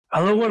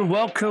Hello and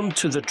welcome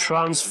to the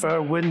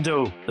Transfer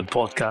Window, the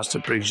podcast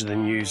that brings you the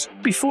news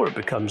before it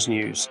becomes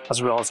news,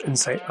 as well as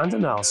insight and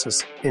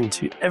analysis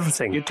into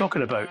everything you're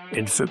talking about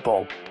in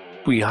football.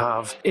 We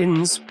have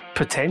ins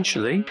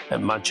potentially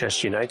at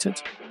Manchester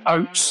United,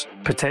 outs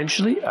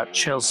potentially at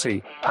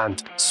Chelsea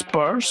and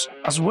Spurs,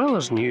 as well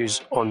as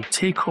news on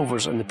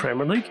takeovers in the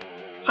Premier League,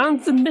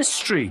 and the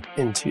mystery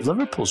into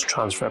Liverpool's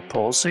transfer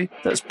policy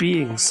that's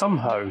being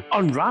somehow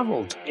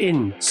unravelled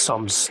in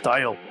some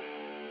style.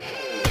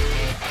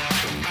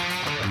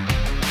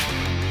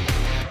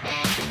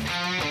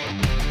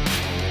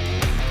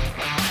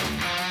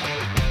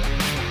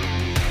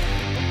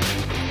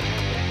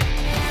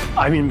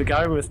 I'm Ian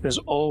McGowan. With me as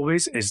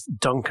always is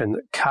Duncan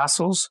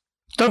Castles.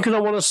 Duncan, I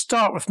want to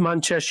start with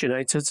Manchester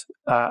United.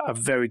 A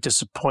very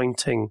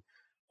disappointing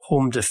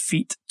home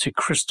defeat to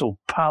Crystal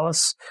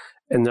Palace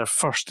in their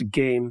first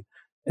game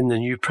in the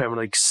new Premier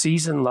League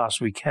season last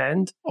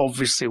weekend.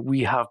 Obviously,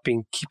 we have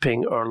been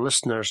keeping our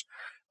listeners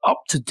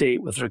up to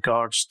date with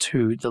regards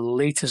to the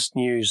latest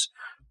news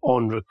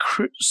on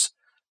recruits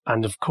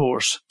and, of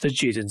course, the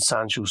Jadon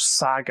Sancho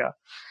saga.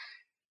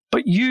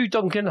 But you,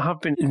 Duncan,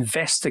 have been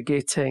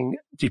investigating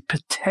the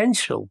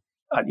potential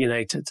at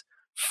United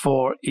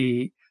for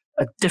a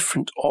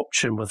different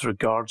option with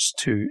regards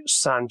to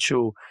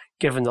Sancho,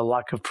 given the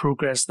lack of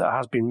progress that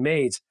has been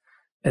made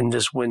in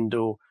this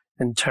window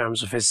in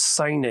terms of his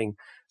signing.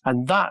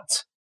 And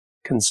that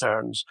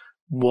concerns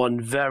one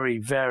very,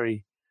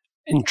 very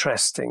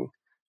interesting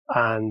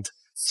and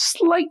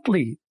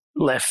slightly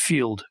left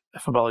field,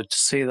 if I'm allowed to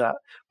say that,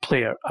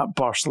 player at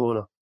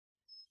Barcelona.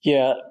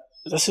 Yeah.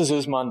 This is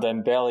Ousmane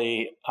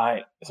Dembele.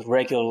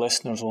 Regular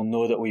listeners will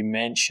know that we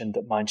mentioned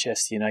that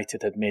Manchester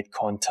United had made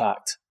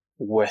contact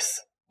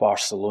with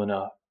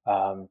Barcelona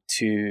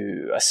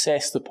to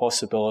assess the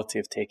possibility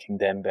of taking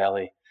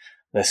Dembele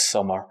this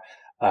summer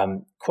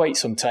quite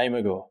some time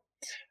ago.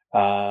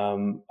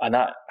 And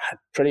that had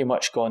pretty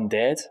much gone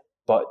dead.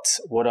 But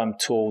what I'm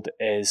told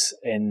is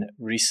in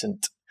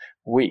recent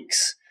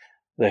weeks,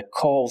 the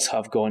calls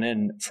have gone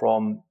in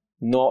from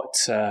not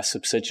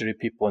subsidiary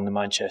people in the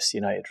Manchester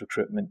United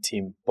recruitment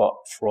team, but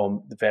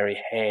from the very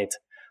head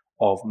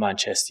of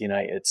Manchester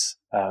United's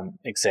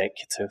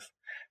executive.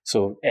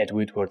 So Ed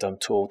Woodward, I'm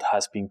told,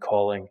 has been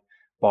calling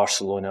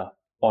Barcelona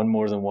on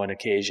more than one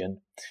occasion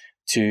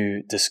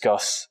to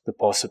discuss the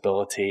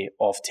possibility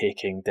of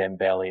taking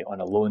Dembele on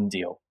a loan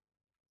deal.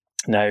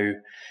 Now,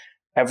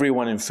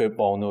 everyone in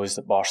football knows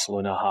that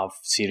Barcelona have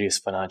serious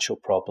financial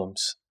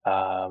problems.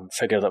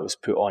 Figure that was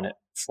put on it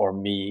for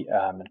me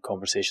in a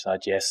conversation I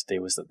had yesterday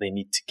was that they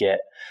need to get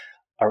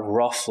a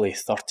roughly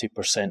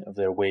 30% of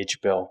their wage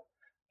bill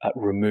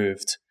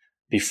removed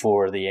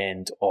before the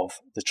end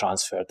of the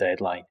transfer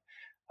deadline.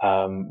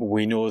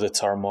 We know the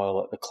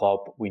turmoil at the club.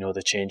 We know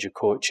the change of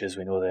coaches.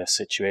 We know the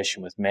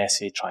situation with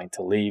Messi trying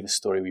to leave, a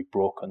story we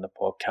broke on the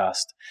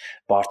podcast.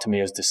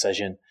 Bartomeu's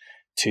decision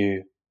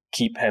to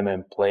keep him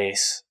in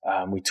place.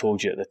 We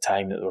told you at the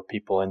time that there were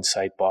people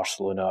inside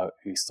Barcelona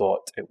who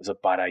thought it was a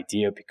bad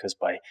idea because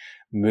by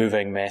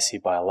moving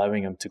Messi, by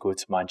allowing him to go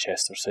to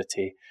Manchester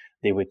City,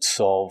 they would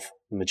solve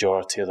the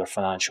majority of their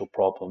financial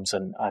problems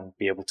and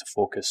be able to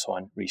focus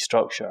on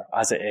restructure.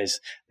 As it is,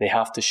 they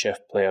have to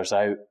shift players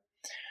out.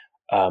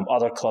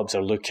 Other clubs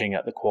are looking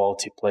at the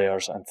quality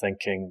players and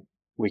thinking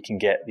we can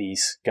get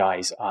these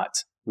guys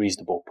at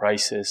reasonable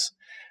prices.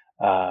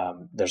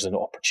 There's an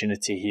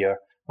opportunity here.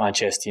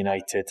 Manchester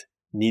United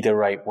need a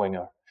right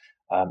winger.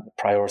 The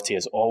priority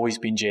has always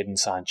been Jadon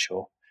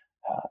Sancho.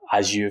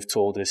 As you've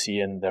told us,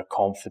 Ian, they're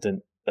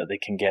confident that they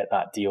can get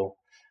that deal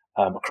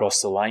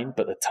across the line,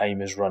 but the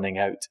time is running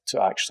out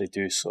to actually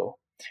do so.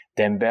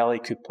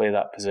 Dembele could play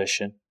that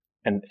position.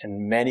 And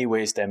in many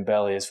ways,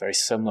 Dembele is very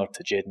similar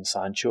to Jadon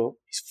Sancho.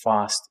 He's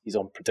fast, he's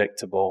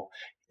unpredictable,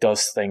 he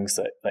does things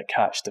that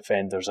catch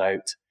defenders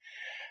out.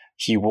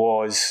 He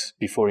was,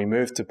 before he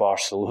moved to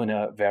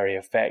Barcelona, very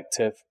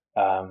effective.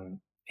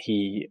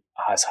 He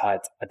has had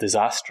a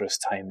disastrous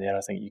time there,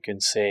 I think you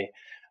can say.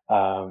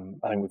 I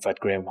think we've had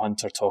Graham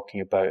Hunter talking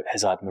about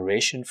his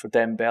admiration for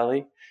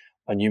Dembele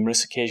on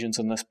numerous occasions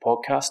on this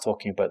podcast,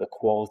 talking about the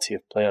quality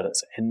of player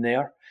that's in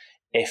there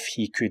if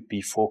he could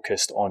be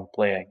focused on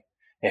playing,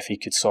 if he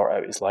could sort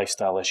out his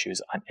lifestyle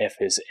issues, and if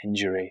his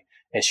injury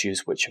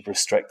issues, which have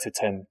restricted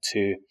him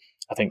to,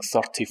 I think,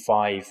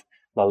 35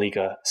 La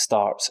Liga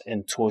starts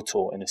in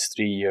total in his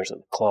 3 years at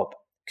the club,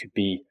 could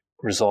be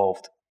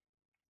resolved.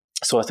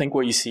 So I think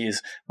what you see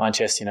is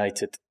Manchester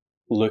United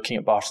looking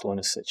at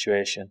Barcelona's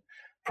situation,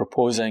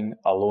 proposing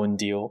a loan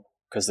deal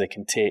because they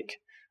can take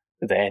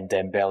then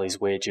Dembele's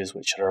wages,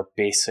 which are a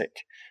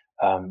basic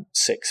 €6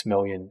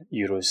 million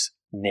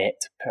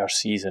net per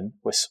season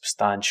with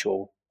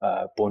substantial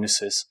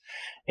bonuses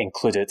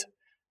included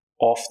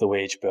off the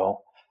wage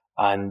bill,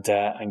 and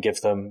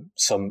give them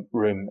some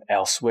room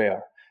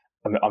elsewhere.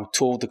 I'm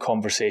told the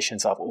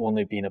conversations have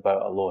only been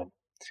about a loan.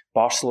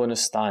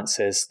 Barcelona's stance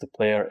is the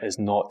player is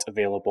not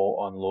available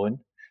on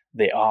loan.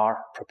 They are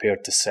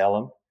prepared to sell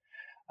him.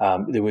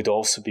 They would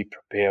also be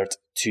prepared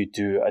to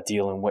do a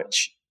deal in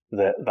which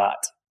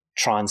that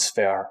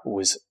transfer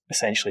was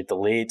essentially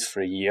delayed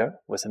for a year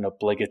with an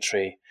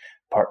obligatory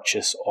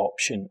purchase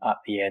option at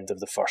the end of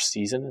the first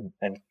season,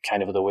 and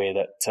kind of the way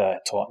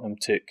that Tottenham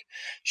took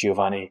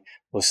Giovanni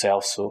Lo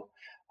Celso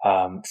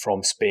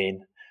from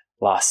Spain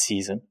last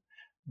season.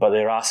 But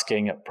they're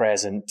asking at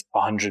present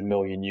 €100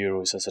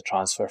 million as a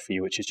transfer fee,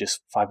 which is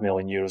just €5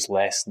 million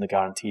less than the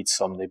guaranteed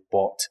sum they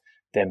bought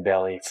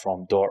Dembele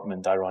from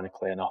Dortmund,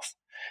 ironically enough,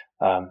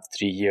 3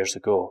 years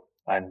ago.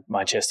 And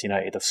Manchester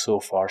United have so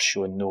far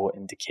shown no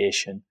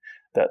indication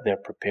that they're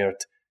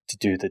prepared to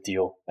do the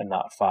deal in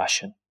that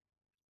fashion.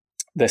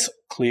 This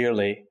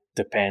clearly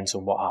depends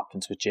on what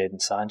happens with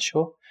Jadon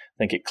Sancho. I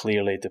think it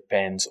clearly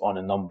depends on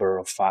a number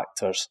of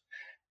factors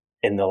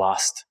in the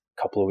last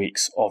couple of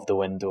weeks of the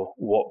window,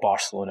 what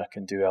Barcelona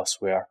can do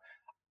elsewhere,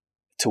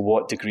 to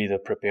what degree they're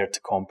prepared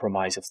to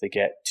compromise if they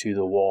get to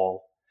the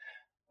wall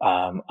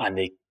and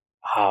they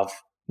have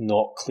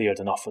not cleared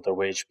enough of their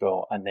wage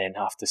bill and then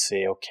have to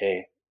say,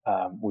 okay,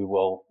 we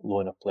will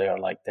loan a player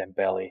like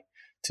Dembele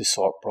to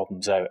sort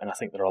problems out. And I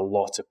think there are a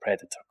lot of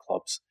predator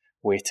clubs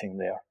waiting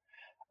there.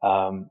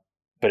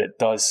 But it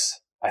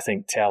does, I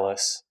think, tell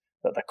us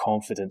that the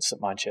confidence that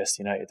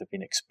Manchester United have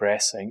been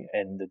expressing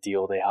in the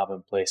deal they have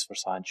in place for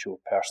Sancho,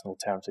 personal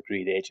terms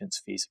agreed,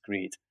 agents' fees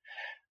agreed,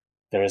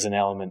 there is an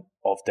element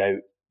of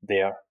doubt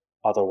there.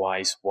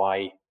 Otherwise,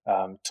 why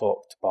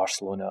talk to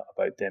Barcelona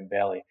about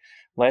Dembele?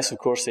 Unless, of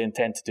course, they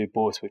intend to do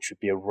both, which would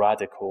be a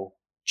radical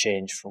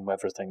change from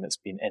everything that's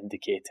been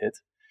indicated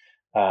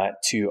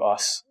to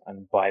us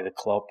and by the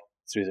club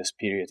through this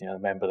period.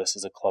 Remember, this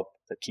is a club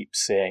that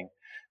keeps saying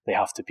they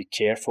have to be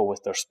careful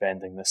with their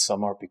spending this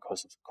summer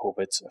because of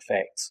COVID's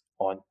effects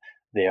on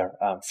their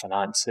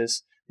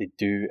finances. They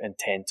do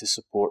intend to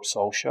support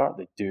Solskjaer.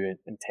 They do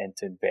intend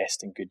to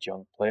invest in good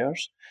young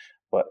players.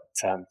 But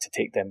to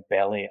take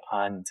Dembele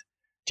and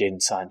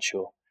Jadon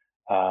Sancho,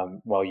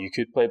 while you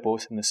could play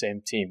both in the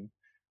same team,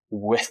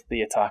 with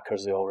the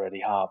attackers they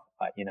already have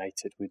at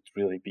United, would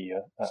really be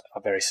a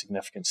very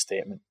significant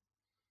statement.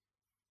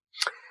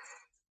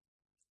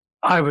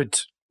 I would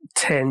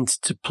tend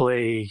to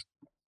play,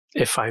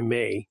 if I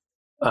may,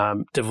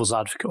 devil's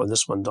advocate on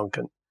this one,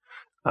 Duncan.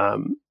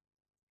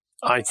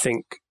 I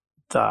think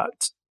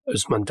that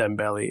Ousmane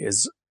Dembele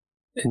is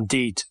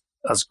indeed,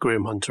 as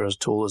Graham Hunter has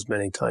told us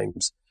many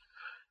times,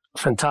 a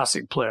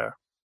fantastic player,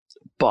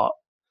 but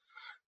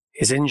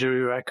his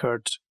injury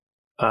record,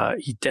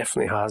 he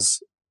definitely has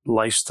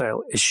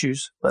lifestyle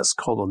issues, let's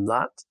call them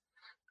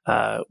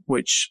that,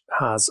 which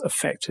has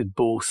affected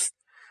both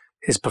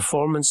his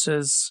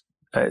performances,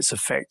 it's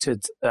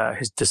affected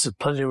his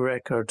disciplinary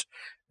record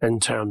in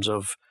terms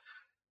of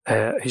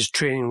his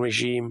training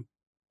regime,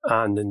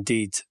 and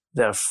indeed,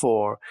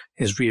 therefore,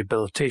 his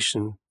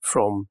rehabilitation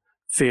from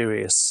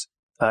various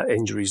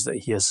injuries that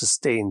he has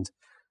sustained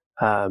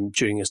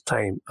during his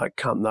time at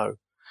Camp Nou.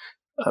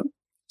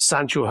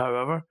 Sancho,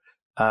 however,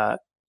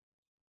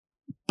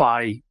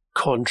 by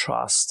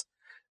contrast,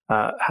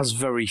 has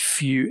very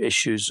few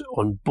issues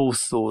on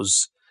both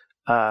those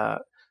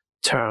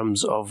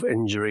terms of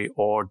injury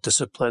or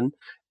discipline.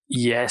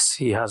 Yes,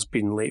 he has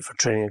been late for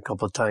training a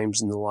couple of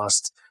times in the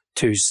last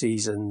 2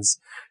 seasons.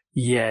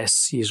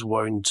 Yes, he's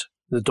wound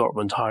the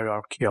Dortmund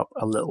hierarchy up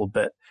a little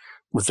bit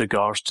with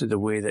regards to the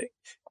way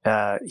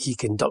that he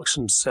conducts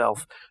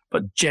himself.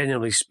 But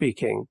generally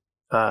speaking,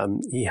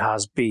 he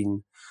has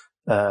been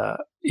a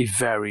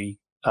very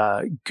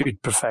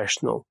good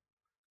professional,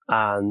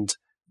 and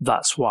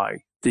that's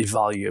why they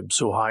value him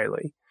so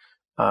highly.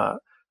 I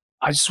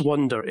just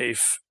wonder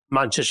if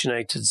Manchester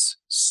United's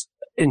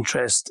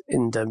interest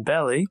in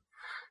Dembele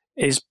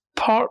is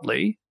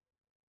partly,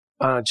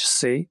 and I just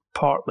say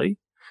partly,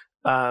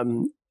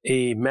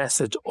 a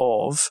method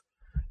of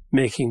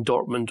making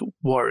Dortmund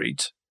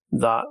worried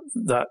that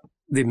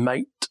they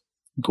might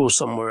go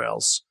somewhere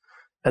else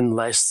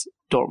unless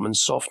Dortmund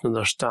soften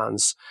their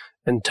stance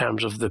in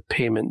terms of the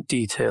payment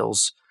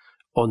details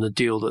on the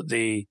deal that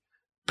they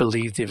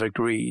believe they've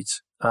agreed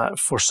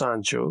for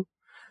Sancho.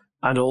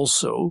 And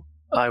also,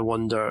 I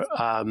wonder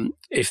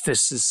if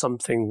this is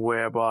something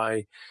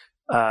whereby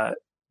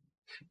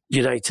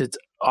United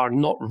are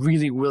not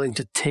really willing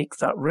to take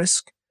that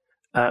risk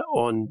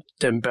on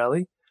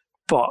Dembele,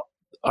 but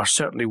are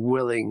certainly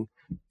willing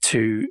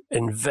to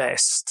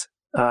invest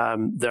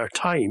their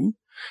time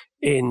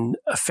in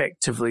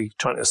effectively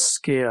trying to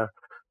scare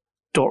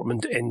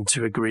Dortmund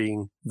into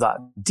agreeing that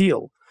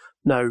deal.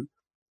 Now,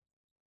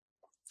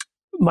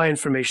 my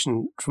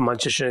information from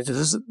Manchester United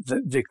is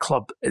that the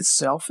club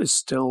itself is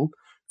still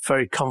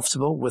very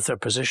comfortable with their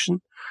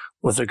position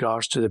with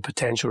regards to the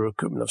potential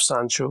recruitment of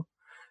Sancho.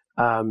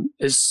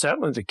 It's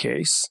certainly the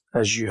case,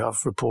 as you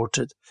have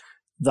reported,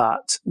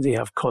 that they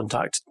have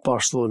contacted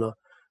Barcelona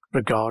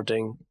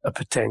regarding a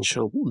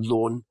potential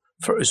loan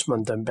for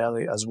Ousmane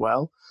Dembele as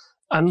well.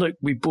 And look,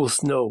 we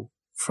both know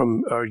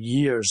from our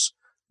years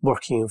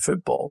working in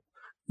football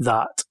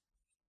that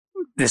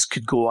this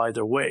could go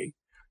either way.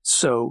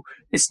 So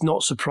it's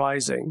not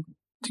surprising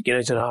that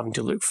United are having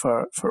to look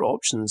for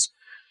options.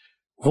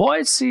 What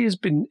I'd say has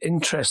been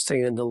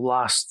interesting in the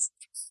last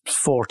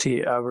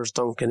 48 hours,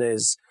 Duncan,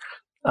 is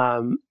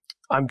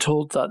I'm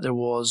told that there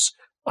was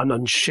an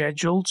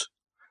unscheduled,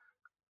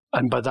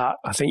 and by that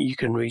I think you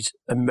can read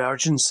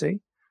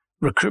emergency,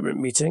 recruitment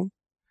meeting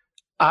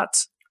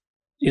at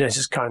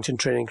United's Carrington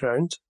training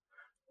ground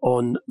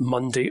on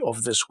Monday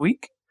of this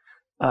week,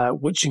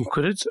 which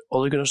included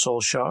Ole Gunnar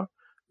Solskjaer,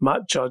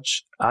 Matt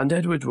Judge and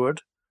Ed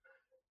Woodward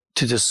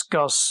to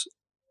discuss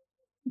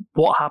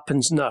what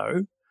happens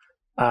now.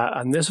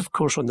 And this, of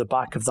course, on the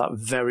back of that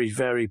very,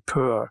 very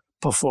poor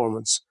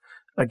performance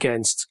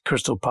against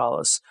Crystal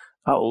Palace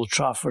at Old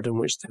Trafford, in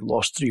which they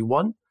lost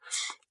 3-1.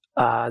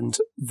 And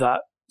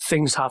that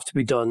things have to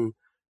be done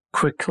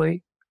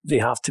quickly. They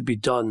have to be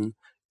done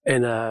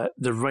in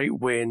the right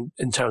way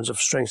in terms of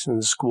strengthening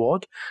the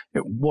squad.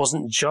 It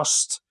wasn't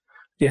just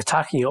the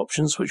attacking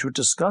options which were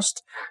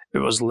discussed. It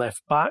was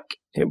left back.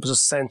 It was a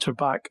centre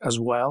back as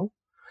well.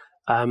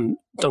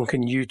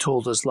 Duncan, you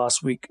told us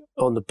last week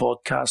on the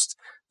podcast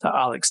that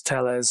Alex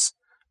Telles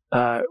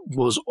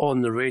was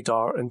on the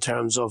radar in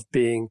terms of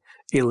being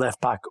a left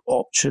back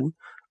option.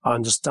 I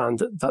understand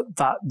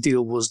that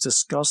deal was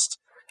discussed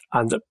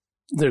and that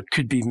there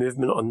could be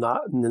movement on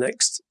that in the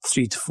next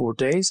 3 to 4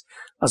 days,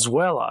 as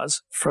well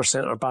as for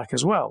centre back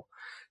as well.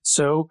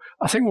 So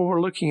I think what we're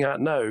looking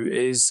at now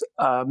is,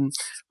 I'm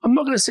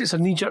not going to say it's a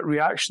knee-jerk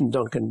reaction,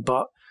 Duncan,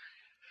 but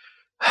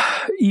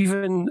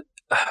even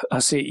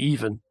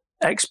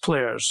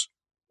ex-players,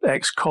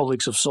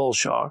 ex-colleagues of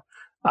Solskjaer,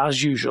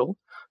 as usual,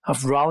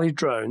 have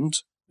rallied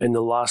round in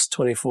the last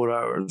 24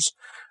 hours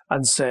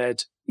and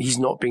said he's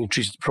not being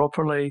treated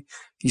properly,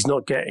 he's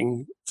not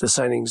getting the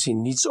signings he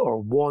needs or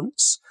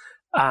wants,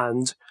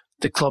 and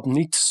the club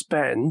need to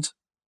spend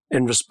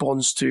in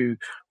response to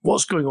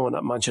what's going on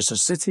at Manchester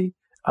City,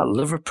 at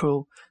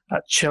Liverpool,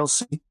 at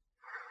Chelsea.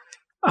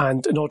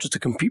 And in order to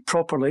compete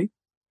properly,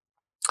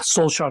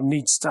 Solskjaer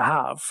needs to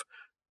have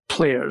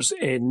players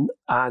in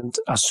and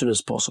as soon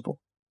as possible.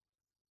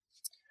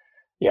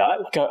 Yeah,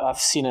 look, I've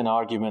seen an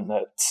argument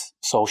that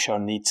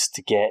Solskjaer needs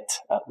to get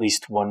at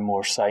least one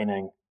more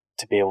signing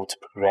to be able to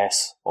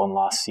progress on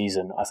last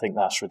season. I think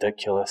that's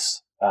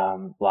ridiculous.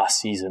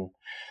 Last season,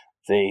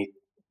 they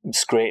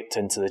scraped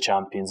into the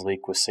Champions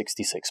League with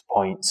 66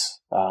 points,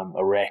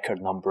 a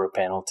record number of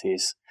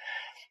penalties.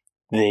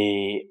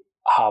 They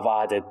have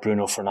added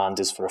Bruno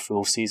Fernandes for a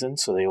full season,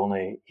 so they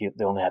only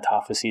had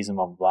half a season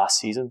of last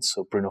season,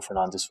 so Bruno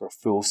Fernandes for a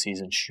full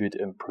season should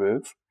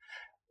improve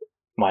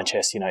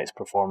Manchester United's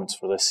performance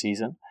for this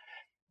season.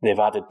 They've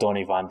added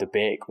Donny van de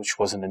Beek, which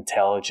was an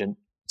intelligent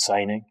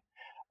signing,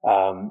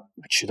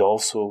 which should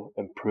also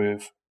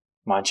improve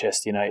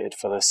Manchester United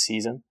for this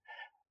season.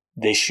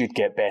 They should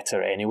get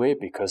better anyway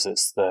because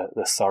it's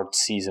the third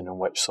season in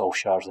which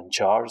Solskjaer's in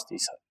charge.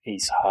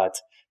 He's had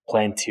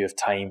plenty of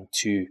time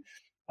to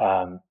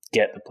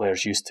get the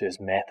players used to his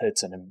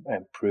methods and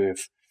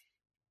improve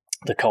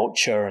the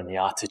culture and the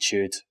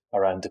attitude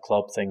around the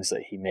club, things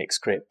that he makes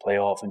great play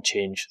of, and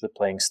change the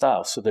playing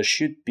style. So there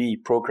should be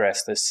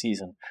progress this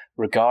season,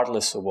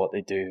 regardless of what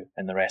they do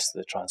in the rest of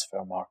the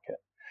transfer market.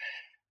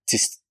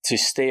 To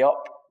stay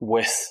up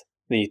with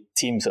the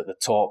teams at the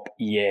top,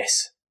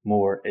 yes,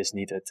 more is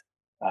needed.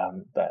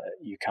 But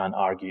you can't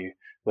argue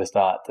with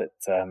that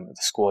the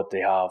squad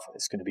they have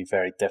is going to be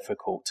very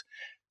difficult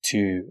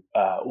to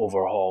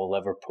overhaul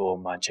Liverpool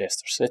and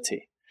Manchester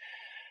City.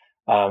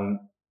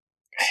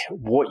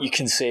 What you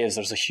can say is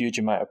there's a huge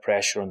amount of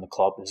pressure on the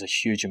club, there's a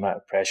huge amount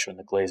of pressure on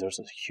the Glazers, there's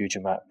a huge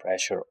amount of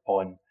pressure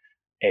on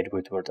Ed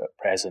Woodward at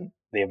present.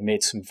 They have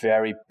made some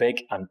very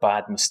big and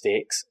bad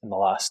mistakes in the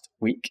last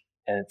week,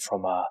 and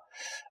from a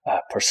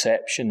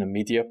perception and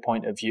media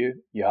point of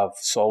view. You have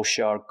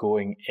Solskjaer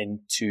going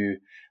into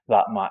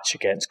that match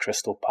against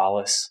Crystal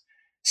Palace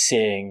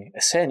saying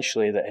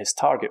essentially that his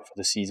target for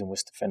the season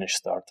was to finish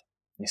third.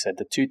 He said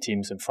the two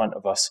teams in front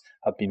of us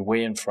have been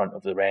way in front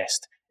of the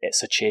rest.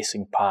 It's a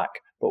chasing pack,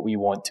 but we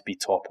want to be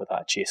top of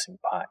that chasing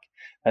pack.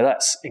 Now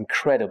that's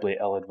incredibly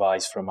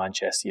ill-advised for a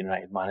Manchester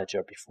United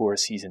manager before a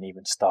season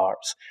even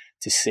starts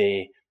to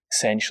say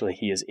essentially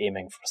he is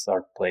aiming for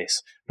third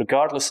place,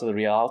 regardless of the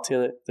reality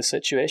of the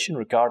situation,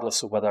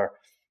 regardless of whether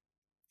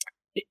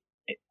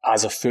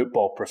as a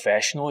football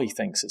professional he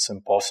thinks it's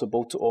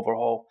impossible to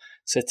overhaul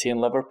City and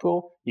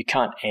Liverpool. You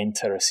can't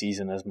enter a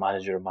season as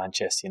manager of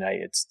Manchester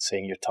United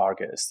saying your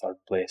target is third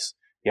place.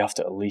 You have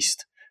to at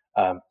least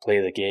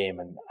play the game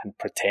and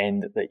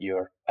pretend that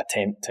you're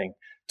attempting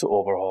to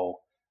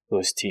overhaul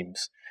those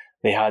teams.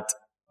 They had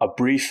a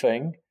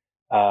briefing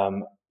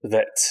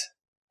that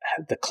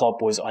the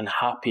club was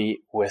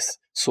unhappy with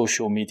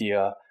social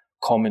media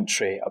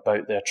commentary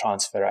about their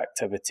transfer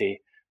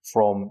activity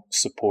from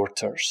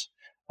supporters,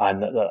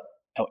 and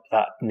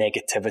that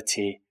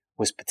negativity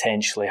was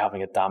potentially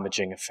having a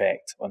damaging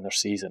effect on their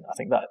season. I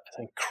think that's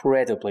an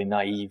incredibly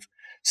naive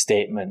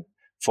statement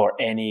for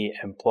any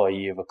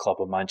employee of a club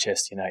of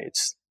Manchester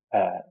United's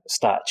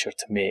stature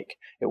to make.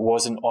 It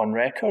wasn't on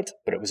record,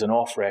 but it was an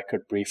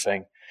off-record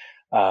briefing.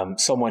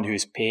 Someone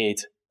who's paid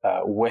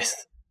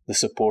with the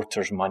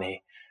supporters'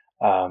 money.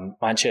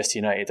 Manchester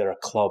United are a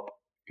club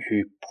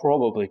who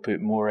probably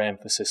put more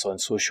emphasis on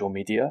social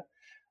media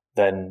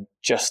than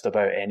just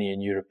about any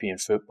in European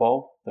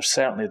football. They're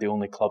certainly the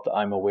only club that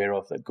I'm aware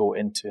of that go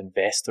into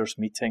investors'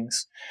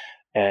 meetings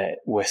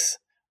with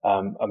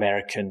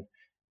American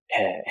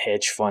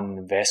hedge fund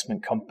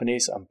investment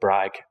companies and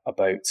brag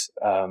about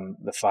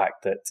the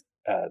fact that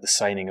the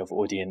signing of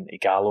Odion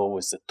Ighalo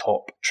was the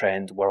top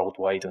trend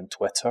worldwide on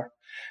Twitter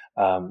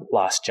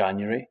last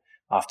January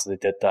after they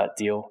did that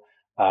deal,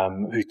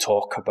 who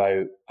talk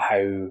about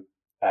how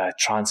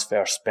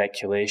transfer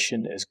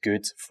speculation is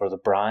good for the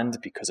brand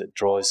because it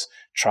draws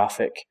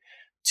traffic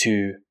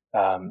to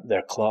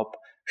their club,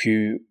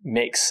 who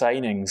makes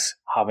signings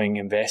having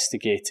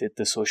investigated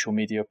the social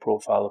media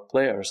profile of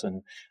players.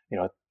 And,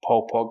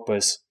 Paul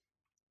Pogba's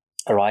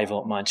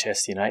arrival at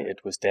Manchester United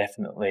was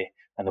definitely,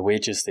 and the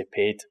wages they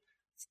paid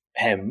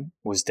him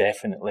was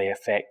definitely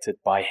affected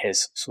by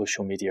his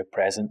social media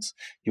presence.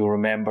 You'll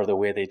remember the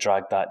way they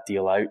dragged that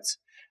deal out.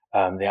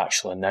 The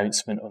actual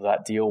announcement of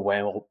that deal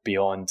well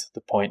beyond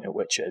the point at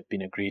which it had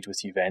been agreed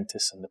with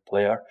Juventus and the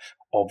player,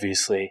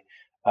 obviously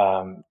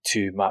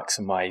to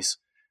maximise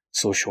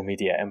social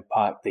media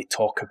impact. They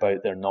talk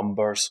about their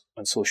numbers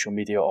on social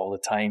media all the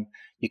time.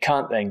 You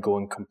can't then go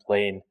and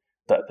complain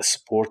that the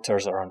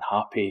supporters are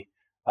unhappy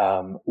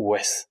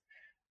with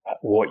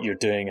what you're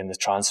doing in the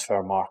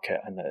transfer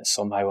market and that it's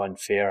somehow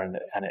unfair and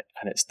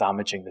it's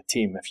damaging the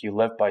team. If you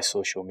live by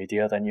social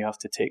media, then you have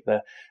to take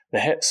the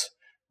hits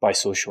by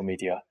social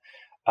media.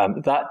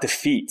 That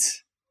defeat,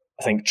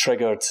 I think,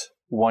 triggered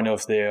one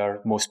of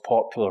their most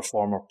popular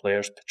former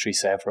players,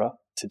 Patrice Evra,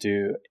 to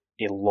do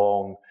a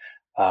long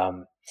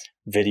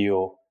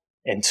video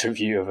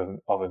interview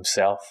of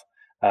himself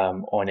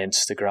on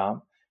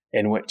Instagram,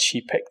 in which he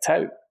picked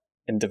out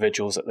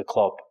individuals at the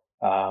club,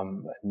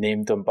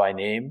 named them by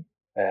name,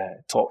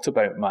 talked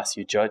about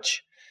Matthew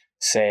Judge,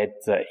 said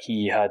that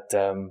he had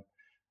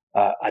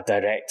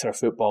a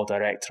football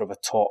director of a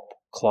top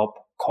club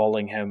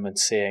calling him and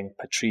saying,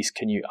 "Patrice,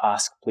 can you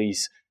ask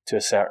please to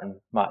a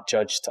certain Matt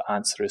Judge to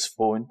answer his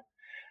phone?"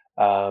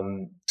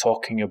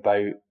 Talking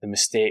about the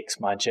mistakes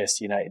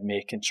Manchester United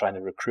make in trying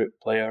to recruit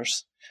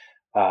players,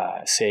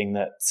 saying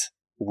that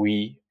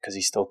we, because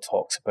he still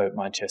talks about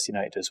Manchester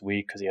United as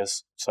we, because he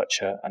has such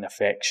an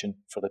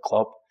affection for the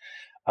club,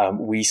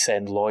 we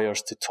send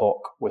lawyers to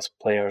talk with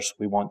players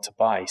we want to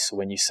buy. So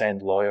when you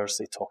send lawyers,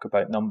 they talk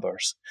about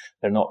numbers.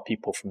 They're not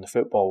people from the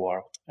football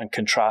world. And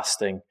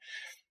contrasting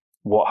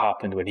what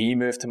happened when he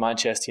moved to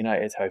Manchester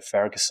United, how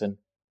Ferguson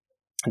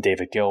and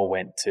David Gill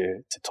went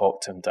to talk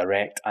to him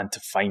direct and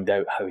to find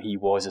out how he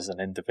was as an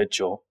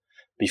individual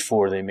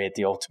before they made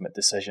the ultimate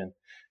decision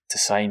to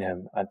sign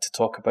him, and to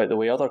talk about the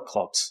way other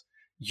clubs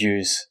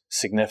use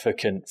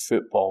significant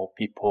football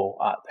people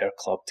at their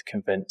club to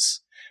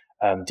convince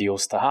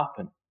deals to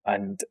happen.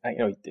 And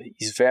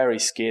he's very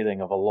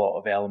scathing of a lot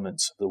of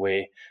elements of the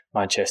way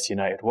Manchester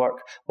United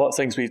work. A lot of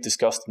things we've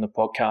discussed in the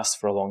podcast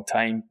for a long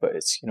time, but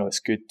it's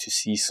good to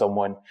see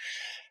someone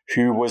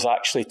who was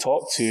actually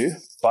talked to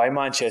by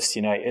Manchester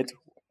United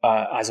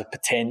as a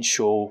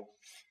potential,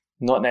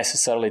 not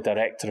necessarily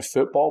director of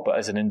football, but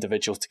as an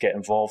individual to get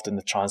involved in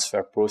the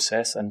transfer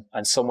process,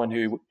 and someone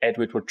who Ed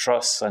Woodward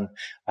trusts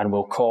and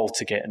will call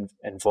to get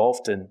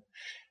involved in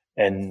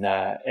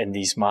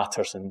these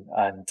matters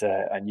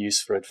and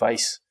use for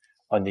advice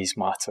on these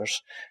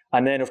matters.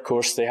 And then, of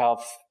course, they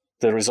have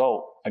the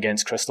result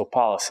against Crystal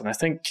Palace. And I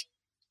think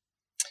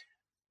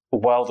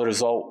while the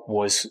result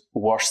was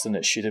worse than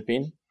it should have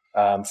been,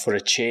 for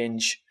a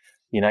change,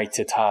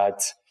 United had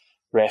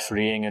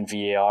refereeing and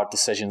VAR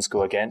decisions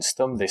go against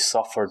them. They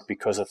suffered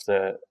because of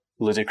the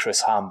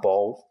ludicrous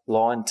handball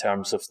law in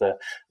terms of the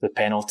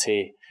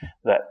penalty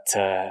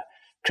that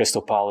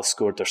Crystal Palace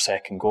scored their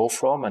second goal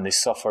from, and they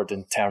suffered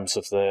in terms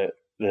of the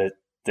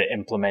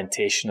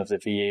implementation of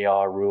the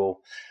VAR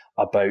rule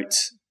about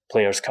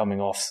players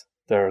coming off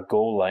their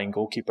goal line,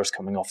 goalkeepers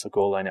coming off the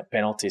goal line at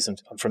penalties.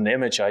 And from the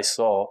image I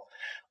saw,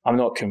 I'm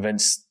not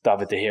convinced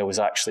David De Gea was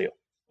actually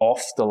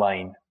off the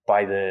line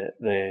by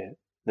the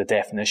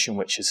definition,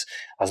 which is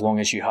as long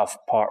as you have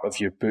part of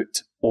your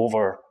boot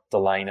over the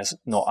line as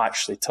not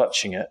actually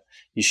touching it,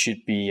 you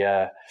should be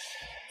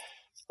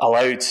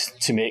allowed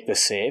to make the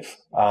save.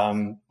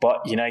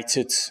 But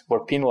United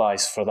were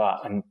penalised for that.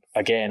 And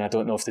again, I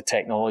don't know if the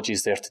technology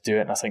is there to do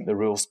it, and I think the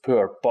rule's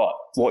poor. But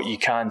what you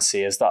can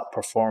say is that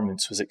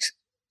performance was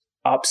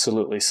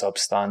absolutely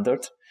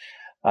substandard.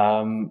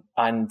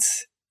 And,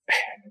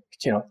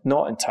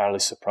 not entirely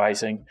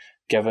surprising,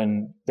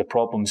 given the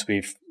problems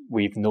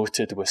we've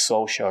noted with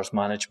Solskjaer's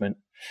management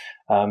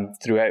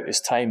throughout his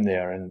time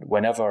there. And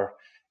whenever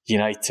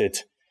United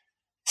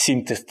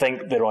seem to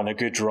think they're on a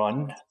good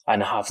run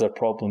and have their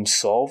problems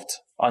solved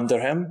under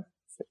him,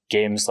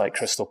 games like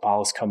Crystal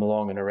Palace come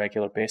along on a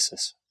regular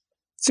basis.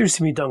 Seems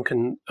to me,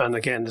 Duncan, and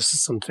again, this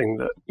is something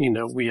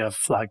that, we have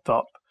flagged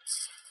up.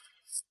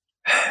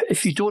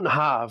 If you don't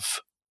have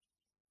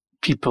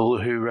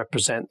people who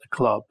represent the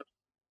club,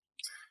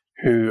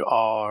 who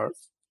are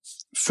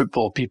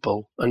football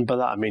people, and by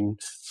that I mean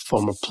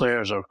former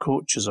players or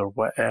coaches or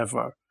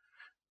whatever,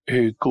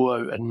 who go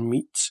out and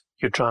meet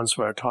your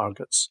transfer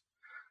targets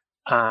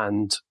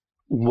and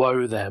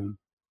wow them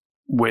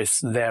with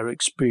their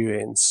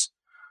experience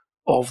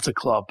of the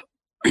club,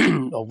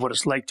 of what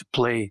it's like to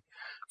play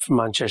for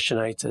Manchester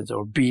United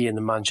or be in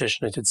the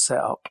Manchester United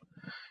setup,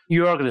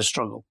 you are going to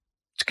struggle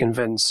to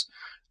convince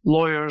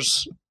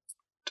lawyers,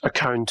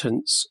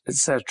 accountants,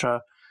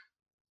 etc.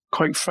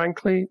 Quite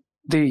frankly,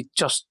 they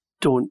just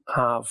don't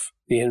have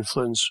the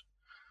influence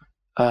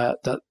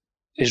that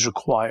is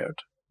required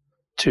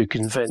to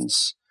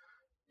convince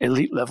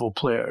elite level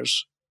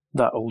players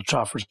that Old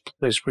Trafford's the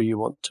place where you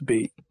want to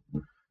be.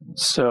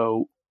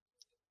 So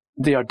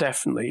they are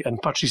definitely,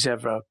 and Patrice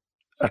Evra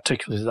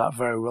articulated that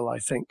very well, I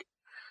think,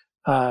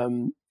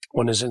 on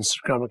his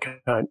Instagram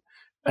account,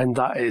 and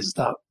that is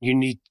that you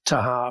need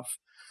to have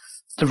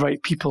the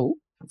right people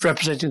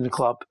representing the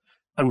club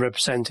and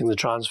representing the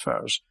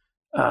transfers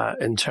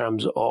in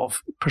terms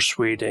of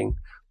persuading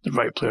the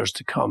right players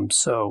to come.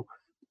 So,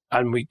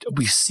 and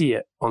we see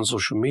it on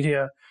social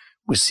media,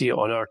 we see it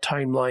on our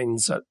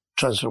timelines at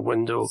Transfer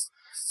Window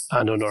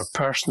and on our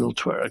personal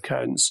Twitter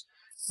accounts,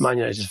 Man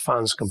United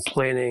fans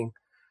complaining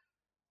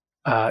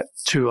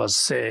to us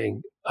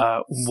saying,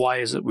 why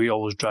is it we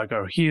always drag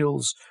our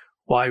heels?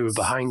 Why are we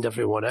behind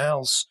everyone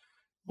else?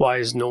 Why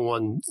is no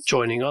one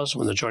joining us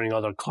when they're joining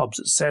other clubs,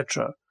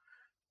 etc.?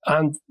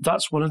 And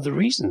that's one of the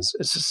reasons.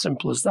 It's as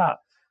simple as that.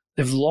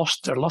 They've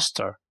lost their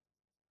luster,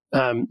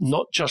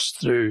 not just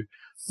through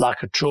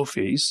lack of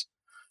trophies,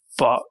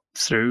 but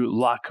through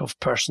lack of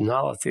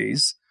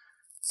personalities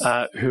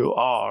who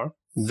are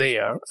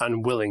there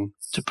and willing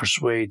to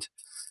persuade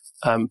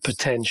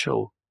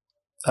potential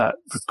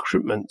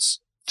recruitments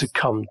to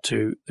come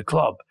to the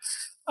club.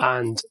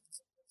 And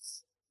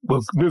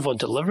we'll move on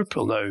to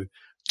Liverpool now,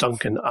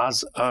 Duncan,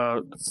 as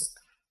an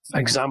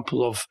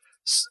example of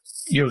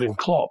Jurgen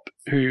Klopp,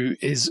 who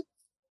is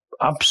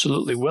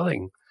absolutely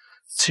willing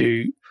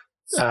to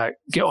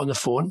get on the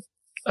phone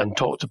and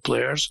talk to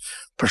players,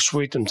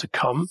 persuade them to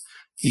come.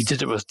 He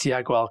did it with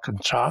Thiago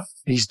Alcantara.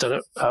 He's done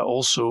it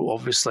also,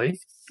 obviously,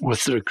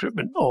 with the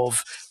recruitment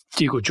of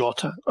Diogo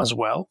Jota as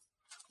well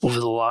over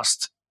the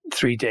last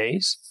 3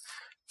 days.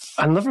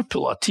 And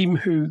Liverpool, a team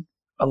who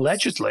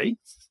allegedly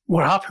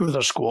were happy with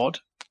their squad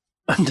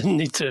and didn't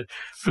need to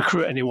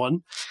recruit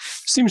anyone,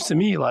 seems to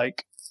me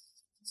like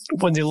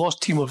when they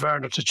lost Timo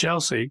Werner to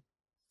Chelsea,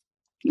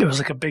 it was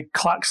like a big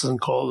klaxon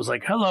call. It was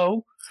like,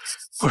 hello,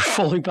 we're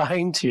falling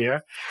behind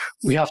here.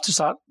 We have to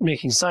start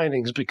making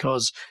signings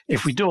because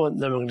if we don't,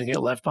 then we're going to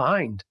get left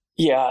behind.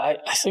 Yeah,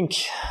 I think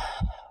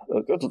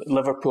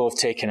Liverpool have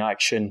taken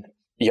action.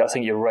 Yeah, I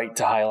think you're right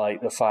to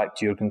highlight the fact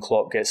Jurgen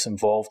Klopp gets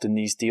involved in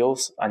these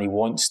deals, and he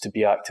wants to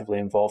be actively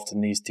involved in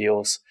these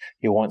deals.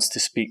 He wants to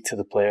speak to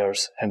the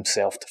players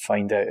himself to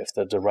find out if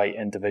they're the right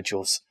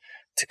individuals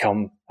to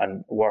come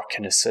and work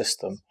in his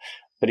system.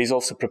 But he's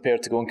also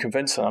prepared to go and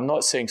convince them. I'm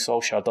not saying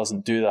Solskjaer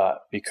doesn't do that,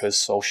 because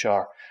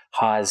Solskjaer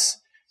has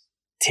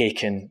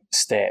taken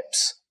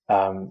steps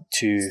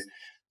to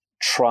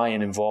try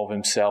and involve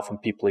himself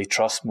and people he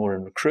trusts more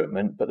in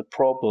recruitment. But the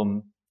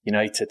problem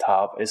United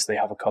have is they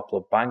have a couple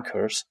of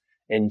bankers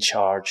in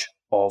charge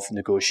of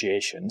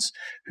negotiations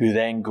who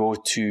then go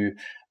to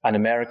an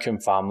American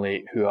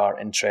family who are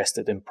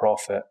interested in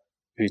profit,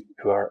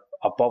 who are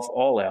above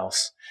all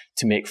else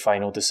to make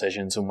final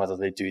decisions on whether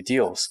they do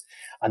deals.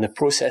 And the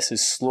process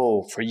is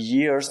slow. For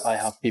years, I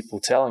have people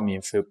telling me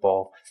in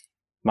football,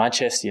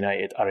 Manchester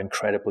United are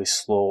incredibly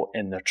slow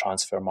in their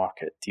transfer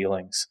market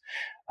dealings.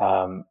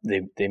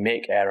 They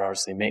make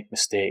errors, they make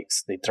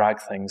mistakes, they drag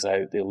things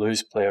out, they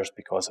lose players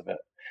because of it.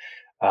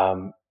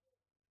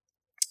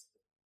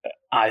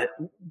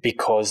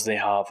 Because they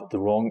have the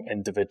wrong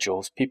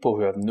individuals, people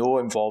who have no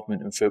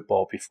involvement in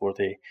football before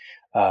they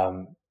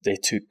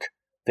took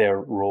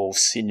their roles,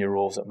 senior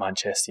roles at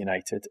Manchester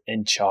United,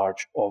 in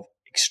charge of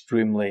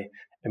extremely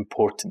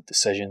important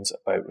decisions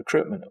about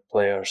recruitment of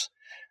players,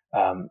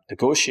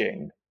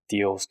 negotiating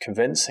deals,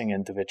 convincing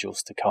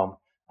individuals to come,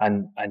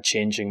 and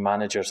changing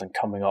managers and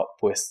coming up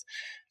with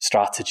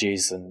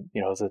strategies, and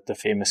the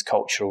famous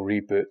cultural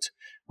reboot,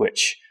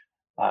 which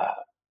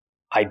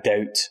I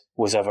doubt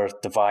was ever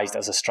devised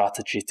as a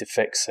strategy to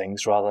fix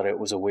things. Rather, it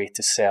was a way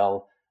to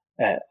sell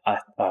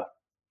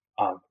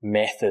a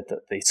method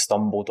that they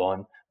stumbled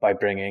on by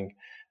bringing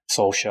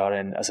Solskjaer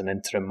in as an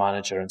interim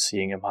manager and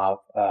seeing him have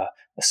a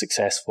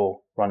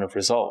successful run of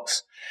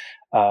results.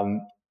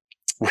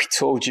 We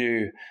told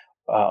you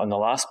on the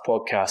last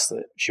podcast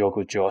that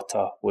Diogo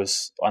Jota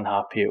was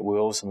unhappy at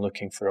Wolves and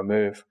looking for a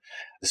move.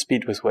 The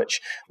speed with which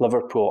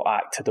Liverpool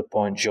acted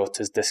upon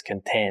Jota's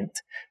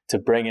discontent to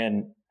bring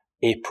in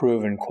a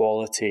proven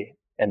quality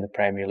in the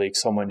Premier League,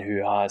 someone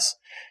who has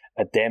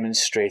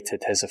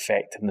demonstrated his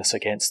effectiveness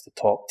against the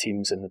top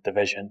teams in the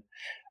division,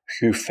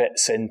 who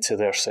fits into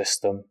their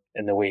system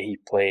in the way he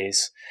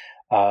plays,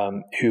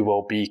 who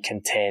will be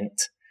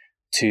content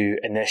to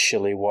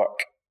initially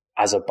work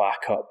as a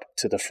backup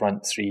to the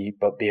front three,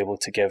 but be able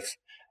to give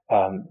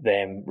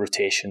them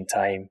rotation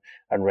time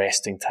and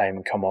resting time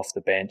and come off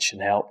the bench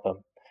and help them.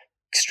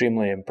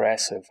 Extremely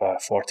impressive.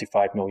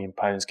 £45 million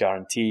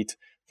guaranteed,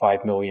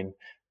 £5 million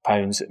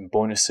in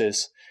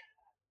bonuses,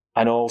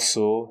 and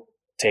also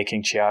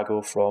taking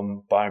Thiago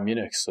from Bayern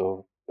Munich.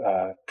 So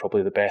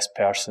probably the best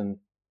person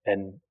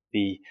in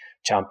the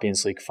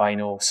Champions League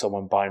final,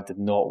 someone Bayern did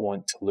not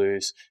want to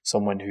lose,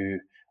 someone who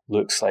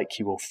looks like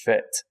he will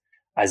fit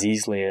as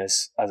easily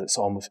as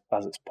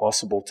it's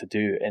possible to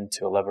do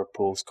into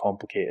Liverpool's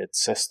complicated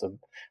system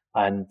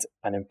and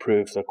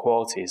improve their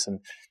qualities, and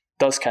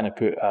does kind of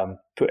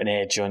put an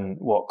edge on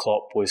what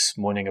Klopp was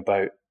moaning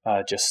about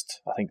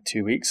just I think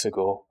 2 weeks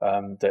ago,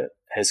 that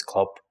his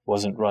club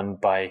wasn't run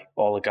by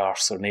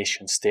oligarchs or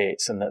nation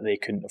states and that they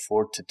couldn't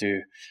afford to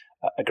do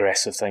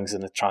aggressive things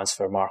in the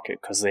transfer market,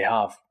 because they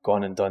have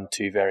gone and done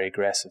 2 very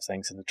aggressive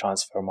things in the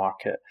transfer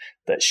market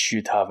that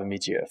should have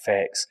immediate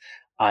effects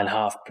and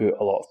have put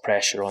a lot of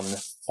pressure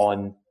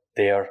on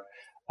their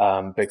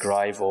big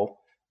rival,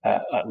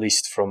 at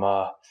least from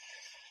a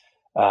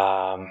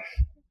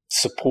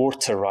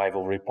supporter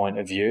rivalry point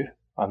of view.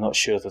 I'm not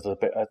sure that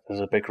there's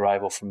a big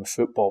rival from a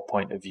football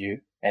point of view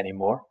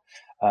anymore,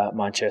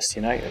 Manchester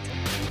United.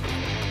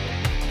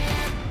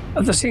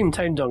 At the same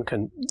time,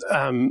 Duncan,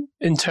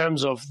 in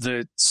terms of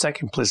the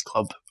second place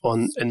club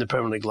in the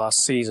Premier League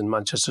last season,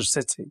 Manchester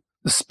City,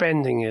 the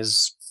spending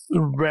is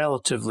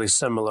relatively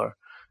similar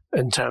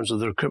in terms of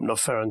the recruitment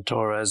of Ferran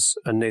Torres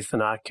and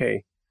Nathan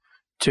Ake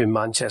to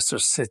Manchester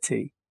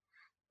City.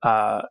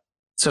 So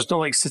it's not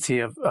like City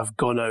have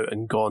gone out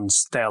and gone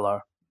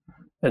stellar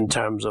in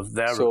terms of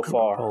their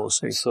recruitment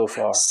policy. So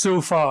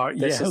far,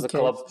 this is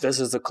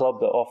the club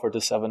that offered a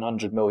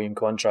 $700 million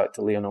contract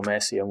to Lionel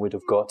Messi and would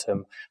have got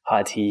him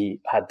had he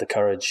had the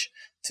courage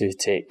to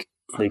take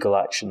legal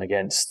action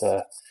against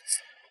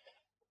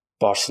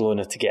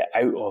Barcelona to get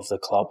out of the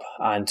club,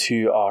 and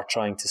who are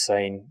trying to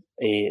sign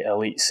a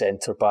elite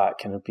centre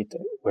back, and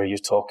where you're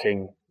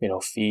talking,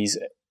 fees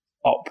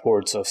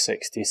upwards of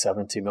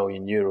 60-70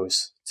 million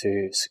euros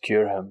to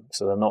secure him.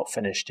 So they're not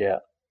finished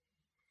yet.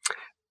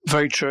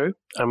 Very true,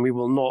 and we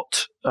will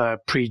not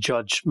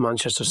prejudge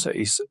Manchester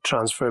City's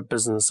transfer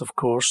business, of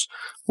course,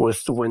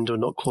 with the window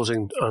not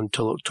closing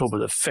until October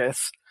the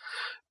 5th.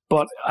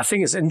 But I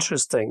think it's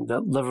interesting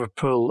that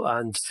Liverpool,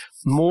 and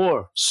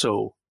more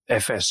so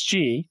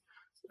FSG,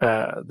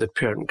 the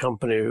parent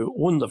company who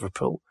own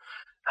Liverpool,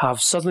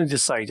 have suddenly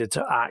decided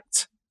to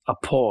act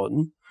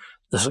upon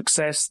the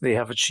success they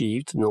have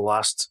achieved in the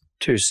last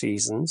 2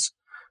 seasons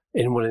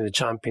in winning the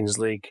Champions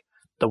League,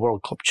 the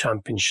World Club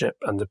Championship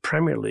and the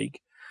Premier League,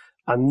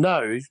 and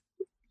now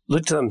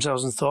looked at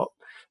themselves and thought,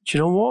 do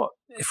you know what?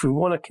 If we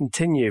want to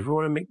continue, if we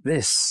want to make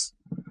this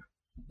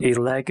a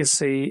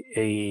legacy,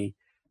 a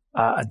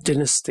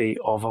dynasty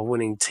of a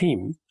winning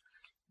team,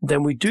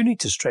 then we do need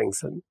to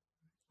strengthen.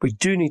 We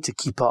do need to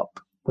keep up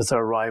with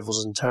our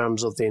rivals in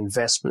terms of the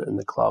investment in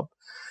the club.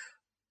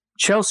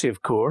 Chelsea,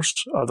 of course,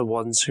 are the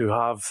ones who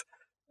have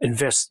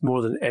invested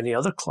more than any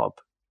other club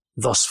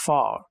thus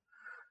far.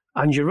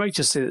 And you're right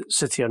to say that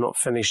City are not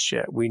finished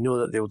yet. We know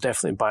that they'll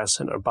definitely buy a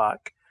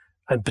centre-back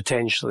and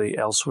potentially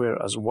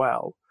elsewhere as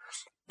well.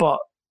 But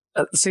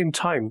at the same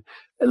time,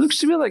 it looks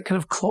to me like kind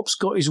of Klopp's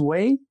got his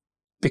way,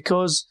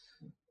 because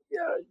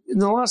in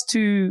the last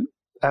 2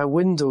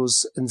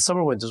 windows, in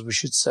summer windows, we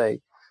should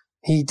say,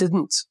 he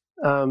didn't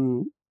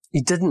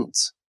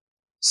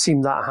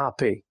seem that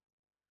happy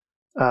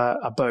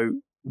about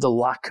the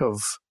lack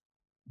of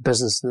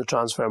business in the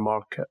transfer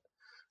market.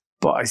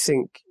 But I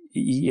think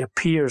he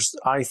appears,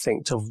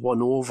 to have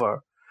won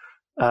over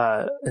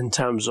in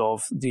terms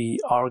of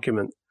the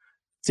argument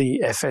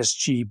the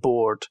FSG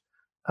board,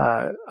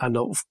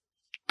 and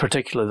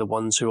particularly the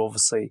ones who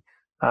obviously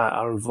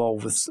are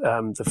involved with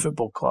the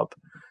football club,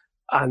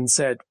 and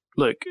said,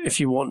 look, if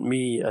you want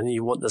me and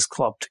you want this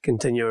club to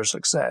continue our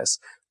success,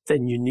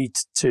 then you need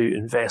to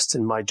invest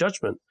in my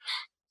judgment.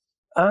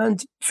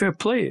 And fair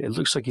play, it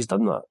looks like he's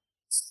done that.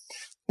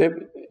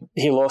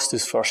 He lost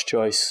his first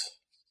choice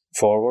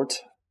forward.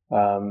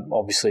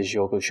 Obviously,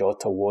 Diogo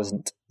Jota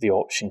wasn't the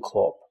option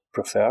Klopp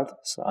preferred,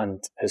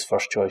 and his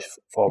first choice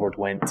forward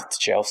went to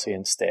Chelsea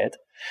instead.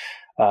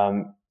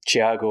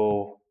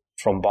 Thiago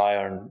from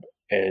Bayern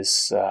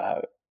is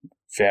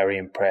very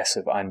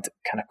impressive and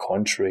kind of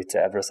contrary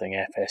to everything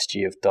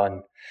FSG have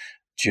done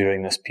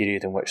during this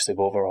period in which they've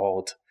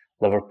overhauled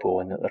Liverpool,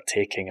 and that they're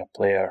taking a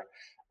player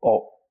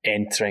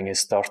entering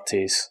his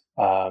 30s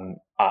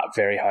at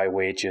very high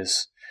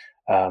wages,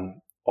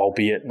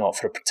 albeit not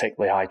for a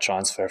particularly high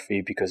transfer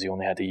fee because he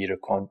only had a year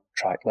of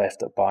contract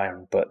left at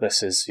Bayern. But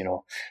this is,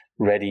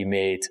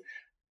 ready-made,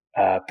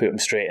 put him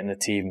straight in the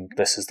team.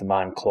 This is the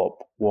man Klopp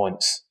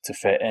wants to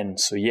fit in.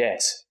 So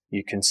yes,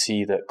 you can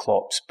see that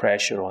Klopp's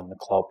pressure on the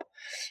club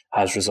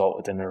has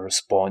resulted in a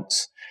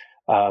response.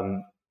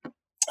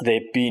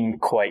 They've been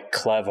quite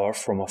clever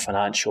from a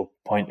financial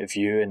point of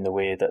view in the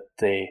way that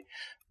they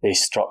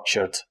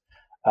structured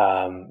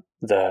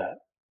the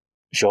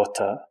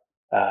Jota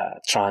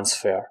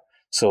transfer.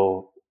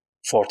 So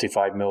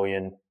 45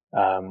 million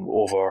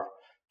over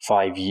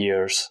 5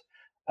 years.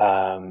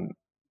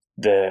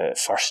 The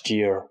first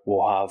year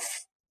will have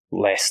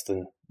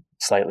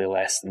slightly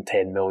less than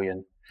 10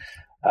 million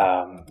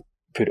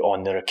put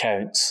on their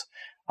accounts,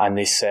 and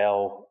they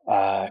sell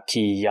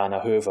key Jana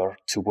Hoover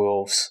to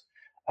Wolves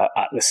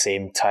at the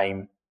same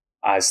time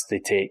as they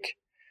take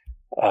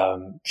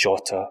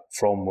Jota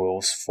from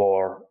Wolves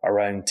for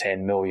around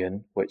 10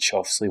 million, which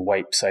obviously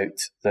wipes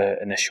out the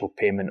initial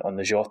payment on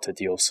the Jota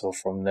deal. So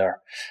from a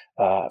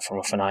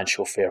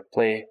financial fair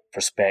play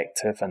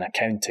perspective and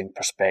accounting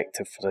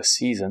perspective for this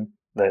season,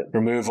 the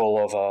removal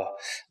of a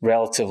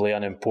relatively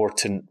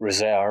unimportant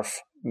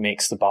reserve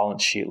makes the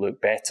balance sheet look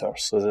better.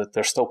 So that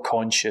they're still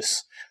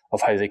conscious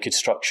of how they could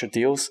structure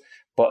deals,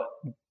 but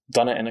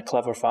done it in a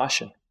clever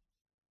fashion.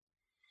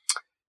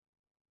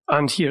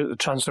 And here at the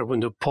Transfer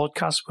Window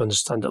podcast, we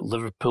understand that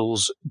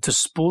Liverpool's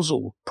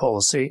disposal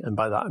policy, and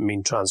by that I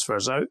mean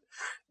transfers out,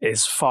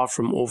 is far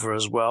from over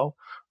as well.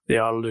 They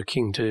are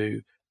looking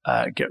to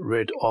get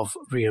rid of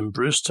Ryan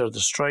Brewster,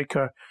 the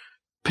striker,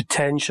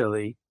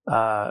 potentially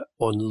on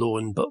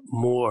loan, but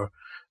more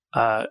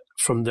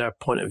from their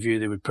point of view,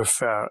 they would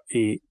prefer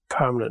a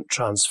permanent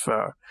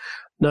transfer.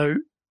 Now,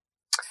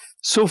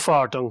 so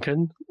far,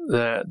 Duncan,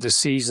 the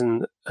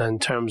season in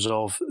terms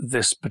of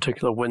this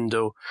particular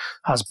window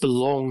has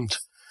belonged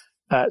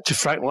to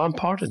Frank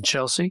Lampard and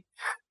Chelsea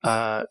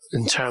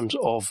in terms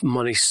of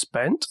money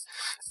spent.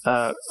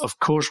 Of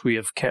course, we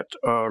have kept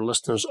our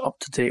listeners up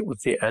to date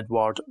with the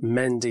Edouard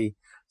Mendy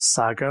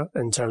saga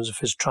in terms of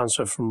his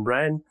transfer from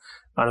Rennes,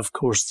 and of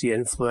course the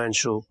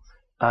influential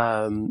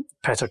Petr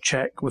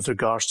Cech with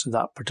regards to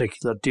that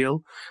particular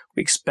deal.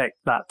 We expect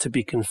that to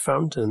be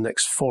confirmed in the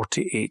next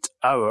 48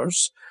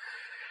 hours.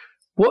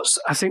 What's,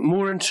 I think,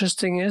 more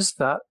interesting is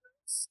that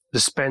the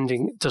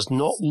spending does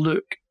not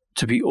look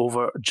to be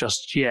over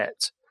just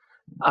yet.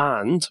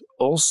 And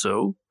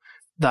also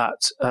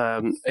that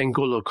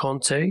N'Golo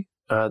Kanté,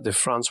 the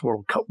France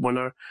World Cup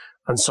winner,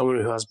 and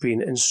someone who has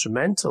been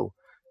instrumental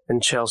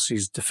in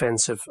Chelsea's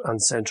defensive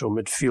and central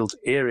midfield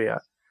area,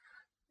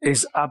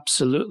 is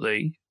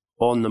absolutely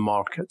on the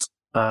market.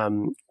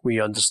 We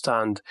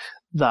understand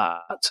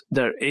that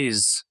there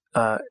is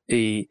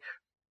a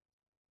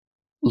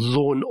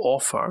loan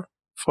offer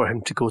for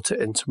him to go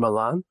to Inter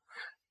Milan.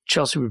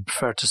 Chelsea would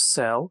prefer to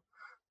sell.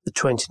 The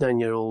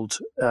 29-year-old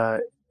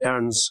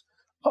earns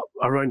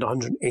around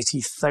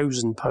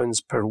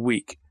 £180,000 per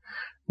week.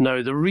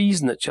 Now, the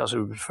reason that Chelsea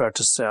would prefer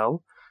to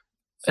sell,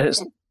 and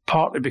it's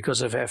partly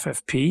because of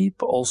FFP,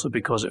 but also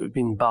because it would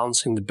been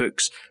balancing the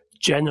books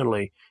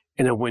generally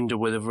in a window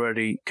where they've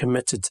already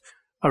committed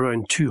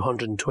around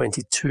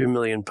 £222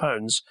 million,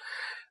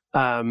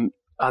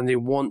 and they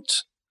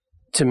want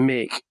to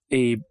make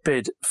a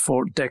bid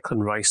for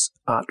Declan Rice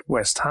at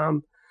West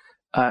Ham,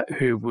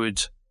 who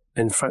would,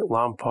 in Frank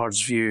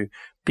Lampard's view,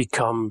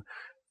 become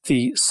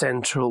the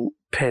central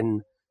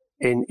pin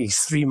in a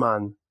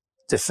three-man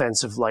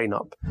defensive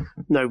lineup.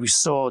 Now, we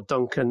saw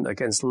Duncan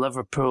against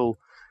Liverpool,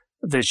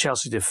 the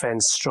Chelsea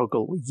defence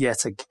struggle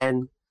yet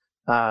again.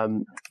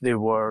 They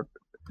were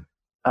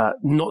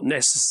not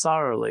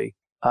necessarily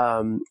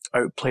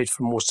outplayed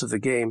for most of the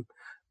game,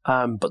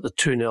 but the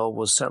 2-0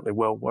 was certainly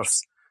well worth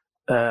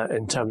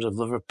in terms of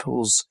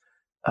Liverpool's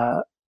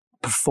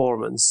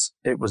performance.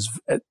 It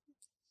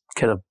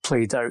kind of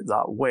played out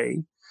that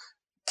way.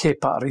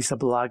 Kepa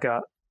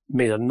Arrizabalaga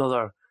made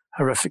another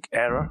horrific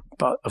error,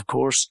 but of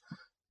course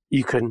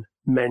you can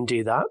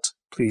Mendy that,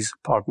 please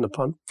pardon the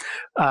pun,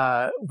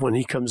 when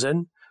he comes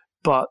in.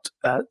 But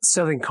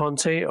selling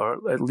Kanté,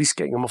 or at least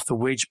getting him off the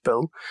wage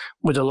bill,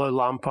 would allow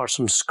Lampard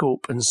some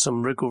scope and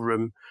some wriggle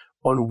room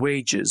on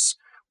wages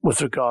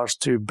with regards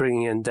to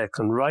bringing in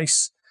Declan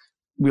Rice.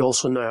 We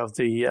also now have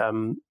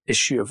the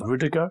issue of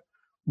Rudiger.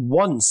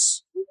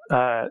 Once,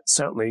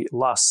 certainly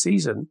last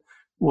season,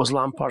 was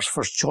Lampard's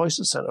first choice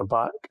at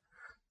centre-back,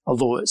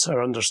 although it's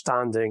our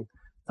understanding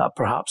that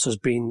perhaps there's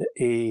been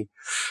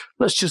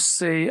let's just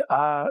say,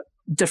 a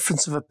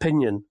difference of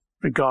opinion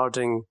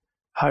regarding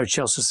how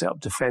Chelsea set up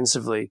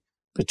defensively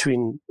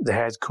between the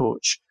head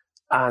coach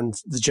and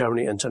the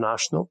Germany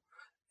international.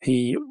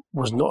 He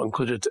was not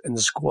included in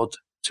the squad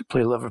to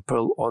play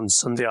Liverpool on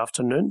Sunday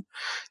afternoon,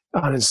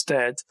 and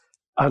instead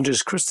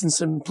Andreas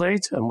Christensen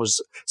played and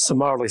was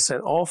summarily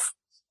sent off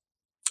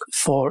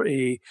for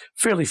a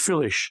fairly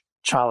foolish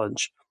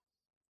challenge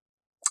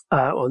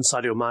on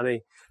Sadio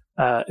Mane,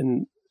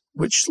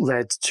 which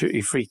led to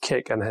a free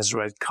kick and his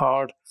red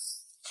card.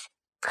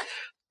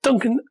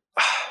 Duncan,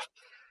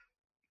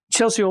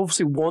 Chelsea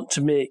obviously want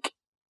to make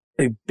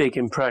a big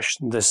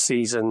impression this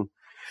season.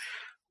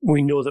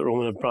 We know that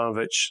Roman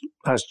Abramovich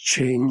has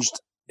changed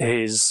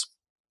his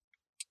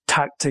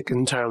tactic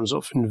in terms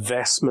of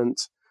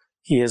investment.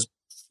 He has,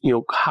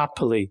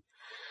 happily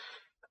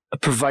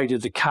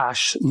provided the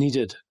cash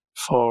needed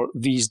for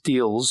these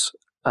deals.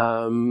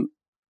 Does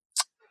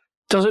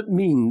it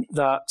mean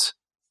that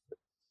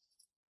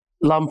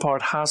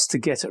Lampard has to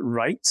get it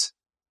right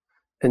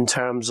in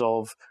terms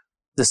of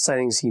the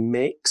signings he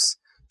makes?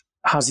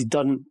 Has he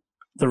done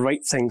the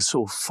right thing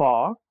so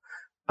far?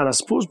 And I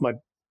suppose my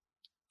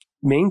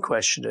main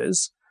question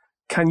is,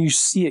 can you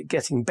see it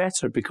getting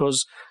better?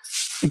 Because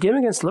the game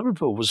against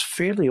Liverpool was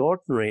fairly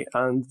ordinary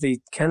and they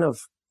kind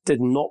of did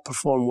not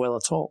perform well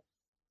at all.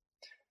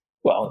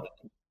 Well,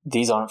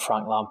 these aren't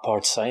Frank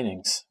Lampard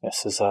signings.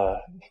 This is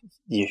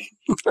the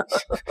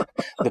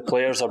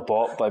players are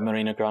bought by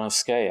Marina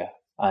Granovskaya,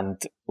 and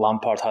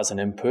Lampard has an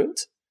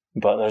input,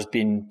 but there's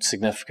been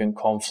significant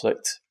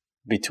conflict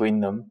between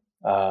them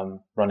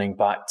running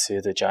back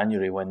to the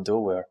January window,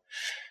 where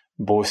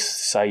both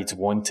sides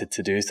wanted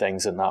to do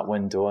things in that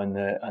window, and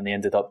they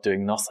ended up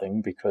doing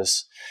nothing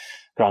because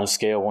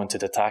Granovskaya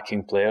wanted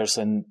attacking players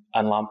and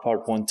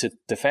Lampard wanted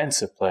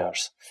defensive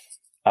players.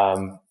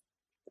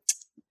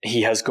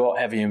 He has got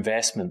heavy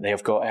investment. They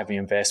have got heavy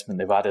investment.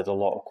 They've added a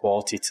lot of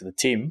quality to the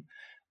team,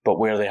 but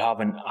where they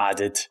haven't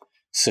added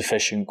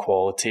sufficient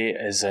quality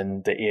is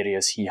in the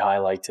areas he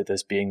highlighted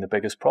as being the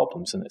biggest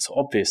problems. And it's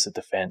obvious the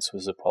defence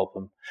was the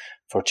problem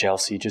for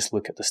Chelsea. Just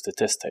look at the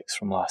statistics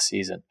from last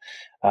season.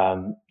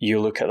 You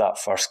look at that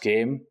first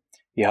game,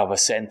 you have a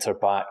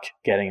centre-back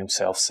getting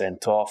himself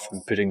sent off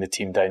and putting the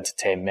team down to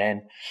 10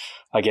 men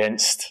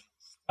against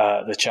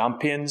the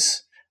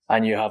champions,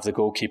 and you have the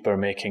goalkeeper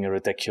making a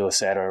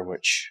ridiculous error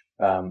which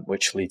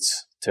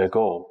leads to a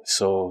goal.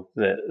 So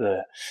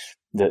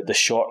the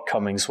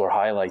shortcomings were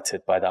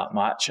highlighted by that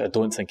match. I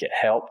don't think it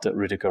helped that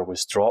Rudiger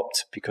was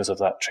dropped because of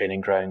that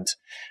training ground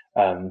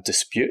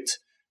dispute.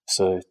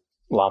 So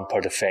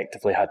Lampard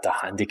effectively had to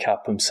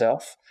handicap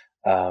himself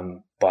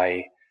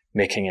by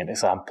making an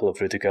example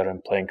of Rudiger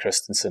and playing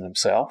Christensen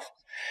himself.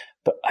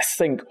 But I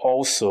think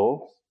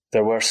also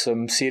there were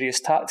some serious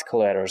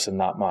tactical errors in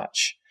that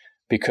match,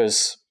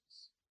 because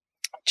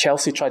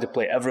Chelsea tried to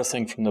play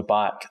everything from the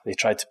back. They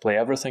tried to play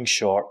everything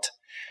short,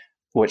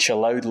 which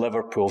allowed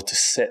Liverpool to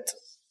sit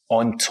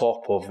on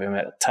top of him.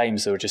 At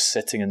times they were just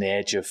sitting on the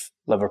edge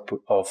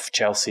of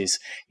Chelsea's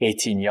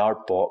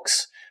 18-yard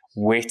box,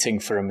 waiting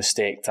for a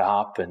mistake to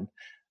happen,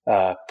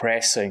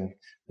 pressing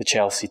the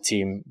Chelsea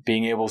team,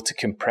 being able to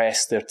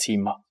compress their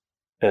team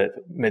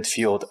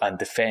midfield and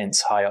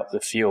defence high up the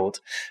field,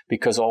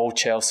 because all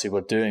Chelsea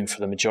were doing for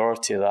the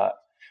majority of that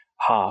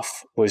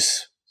half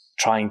was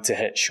trying to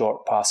hit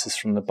short passes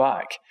from the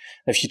back.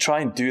 If you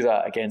try and do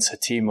that against a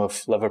team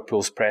of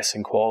Liverpool's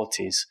pressing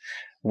qualities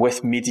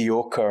with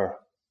mediocre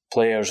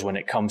players when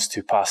it comes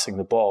to passing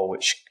the ball,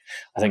 which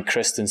I think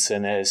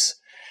Christensen is,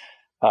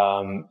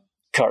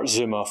 Kurt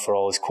Zouma, for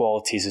all his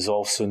qualities, is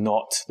also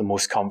not the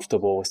most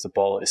comfortable with the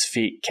ball at his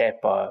feet,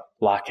 Kepa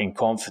lacking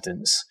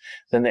confidence,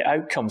 then the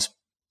outcome's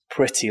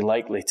pretty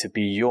likely to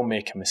be you'll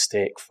make a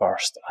mistake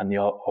first and the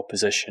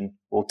opposition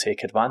will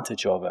take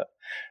advantage of it.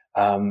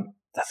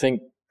 I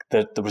think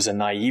that there was a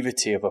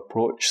naivety of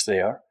approach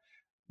there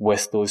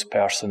with those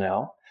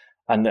personnel,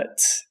 and that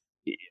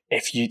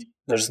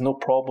there's no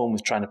problem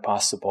with trying to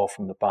pass the ball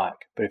from the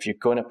back, but if you're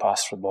going to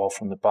pass the ball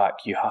from the back,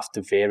 you have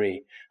to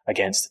vary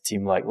against a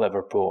team like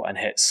Liverpool and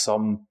hit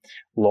some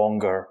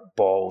longer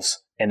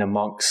balls in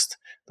amongst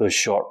those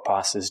short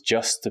passes,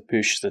 just to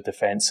push the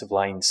defensive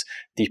lines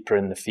deeper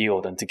in the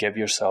field and to give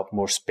yourself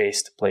more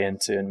space to play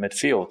into in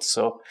midfield.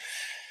 So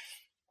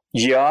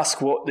you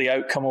ask what the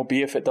outcome will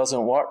be if it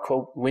doesn't work.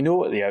 Well, we know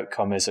what the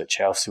outcome is at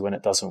Chelsea when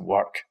it doesn't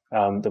work.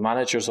 The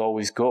managers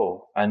always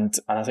go. And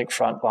I think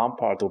Frank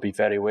Lampard will be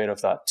very aware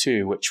of that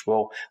too, which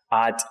will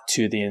add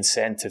to the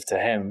incentive to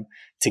him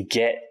to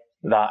get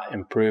that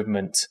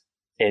improvement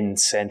in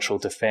central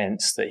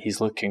defence that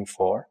he's looking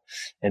for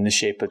in the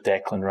shape of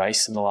Declan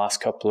Rice in the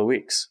last couple of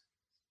weeks.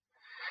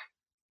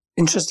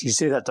 Interesting you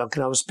say that,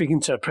 Duncan. I was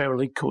speaking to a Premier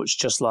League coach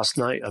just last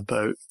night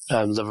about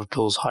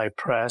Liverpool's high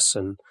press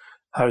and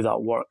how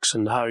that works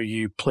and how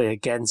you play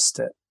against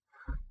it.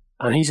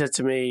 And he said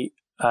to me,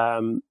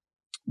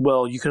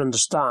 well, you can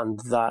understand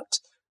that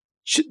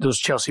those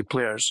Chelsea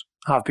players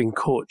have been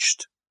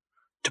coached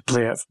to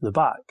play out from the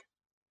back.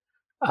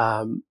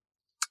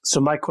 So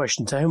my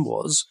question to him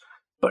was,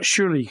 but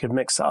surely you could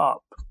mix it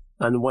up.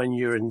 And when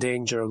you're in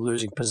danger of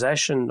losing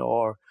possession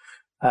or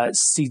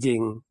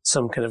ceding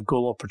some kind of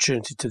goal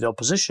opportunity to the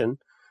opposition,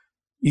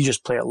 you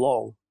just play it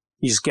long.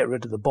 You just get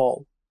rid of the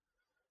ball.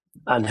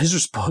 And his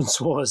response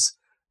was,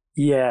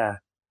 yeah,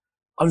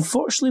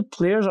 unfortunately,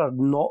 players are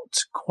not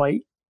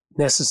quite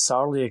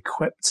necessarily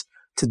equipped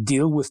to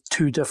deal with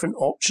two different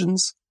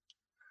options.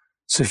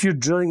 So if you're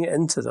drilling it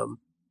into them,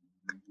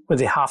 where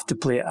they have to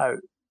play it out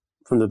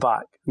from the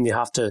back and they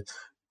have to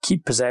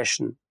keep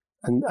possession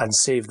and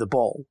save the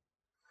ball,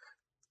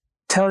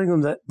 telling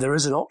them that there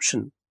is an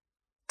option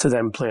to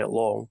then play it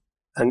long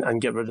and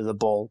get rid of the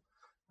ball,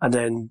 and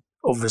then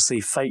obviously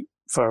fight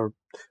for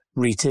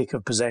retake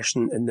of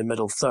possession in the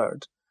middle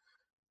third,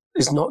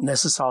 is not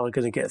necessarily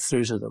going to get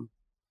through to them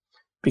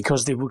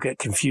because they will get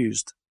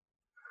confused.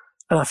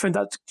 And I found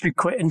that to be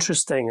quite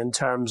interesting in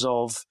terms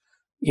of,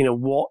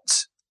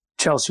 what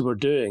Chelsea were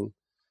doing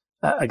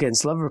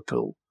against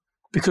Liverpool,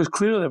 because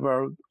clearly there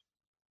were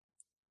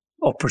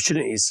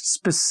opportunities,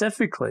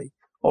 specifically,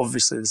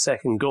 obviously the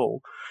second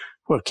goal,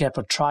 where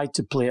Kepa tried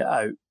to play it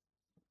out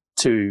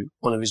to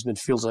one of his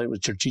midfielders. I think it was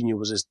Jorginho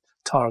was his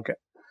target.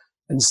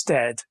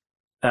 Instead,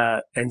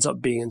 ends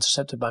up being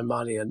intercepted by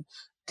Mane and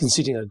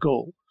conceding a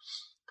goal.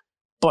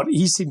 But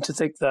he seemed to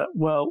think that,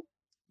 well,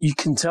 you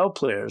can tell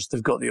players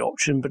they've got the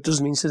option, but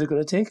doesn't mean they're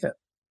going to take it.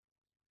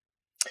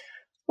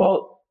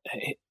 Well,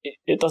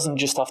 it doesn't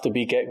just have to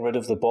be getting rid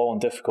of the ball in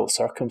difficult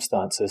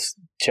circumstances.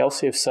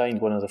 Chelsea have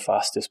signed one of the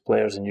fastest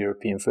players in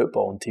European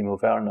football in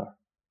Timo Werner.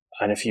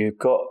 And if you've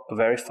got a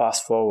very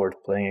fast forward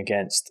playing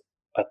against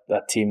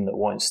a team that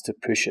wants to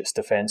push its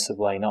defensive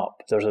line up,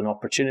 there's an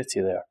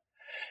opportunity there.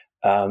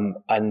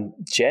 And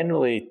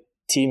generally,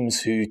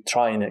 teams who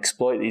try and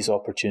exploit these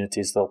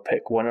opportunities, they'll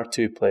pick one or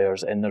two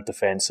players in their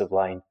defensive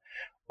line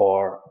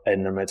or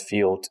in their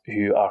midfield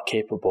who are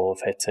capable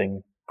of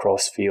hitting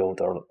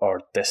cross-field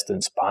or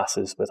distance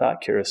passes with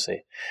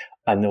accuracy.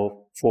 And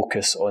they'll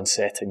focus on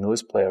setting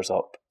those players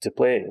up to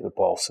play the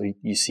ball. So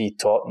you see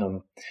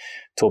Tottenham,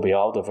 Toby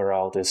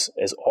Alderweireld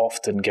is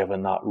often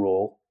given that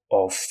role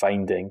of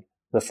finding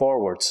the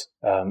forwards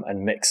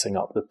and mixing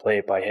up the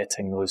play by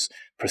hitting those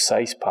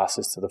precise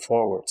passes to the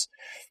forwards.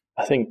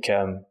 I think,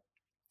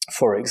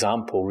 for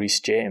example, Reece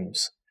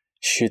James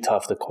should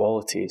have the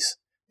qualities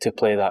to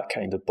play that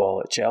kind of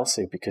ball at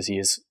Chelsea because he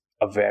is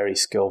a very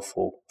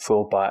skillful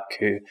fullback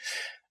who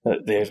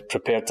they're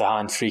prepared to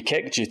hand free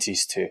kick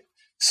duties to.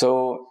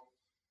 So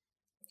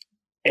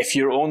if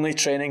you're only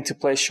training to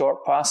play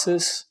short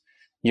passes,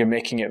 you're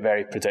making it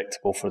very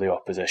predictable for the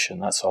opposition.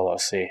 That's all I'll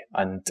say.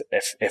 And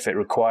if it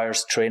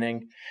requires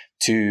training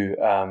to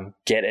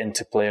get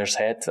into players'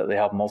 heads that they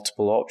have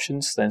multiple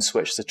options, then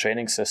switch the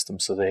training system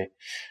so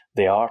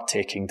they are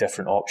taking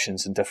different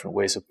options and different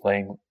ways of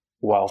playing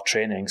while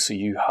training. So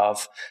you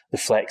have the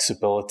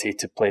flexibility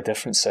to play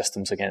different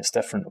systems against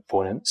different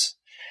opponents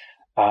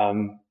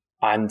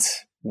and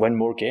win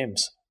more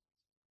games.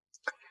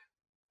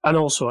 And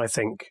also, I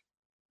think,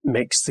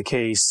 makes the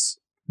case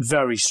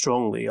very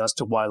strongly as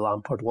to why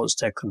Lampard wants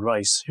Declan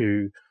Rice,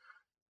 who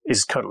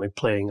is currently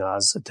playing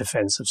as a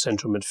defensive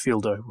central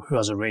midfielder who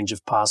has a range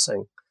of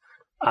passing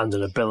and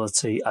an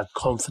ability and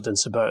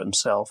confidence about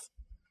himself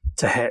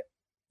to hit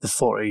the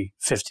 40,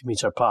 50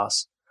 metre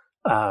pass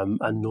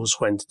and knows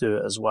when to do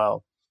it as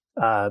well.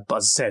 But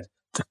as I said,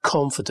 the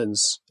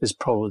confidence is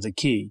probably the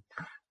key,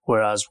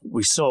 whereas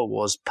we saw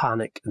was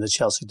panic in the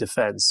Chelsea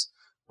defence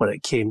when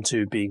it came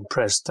to being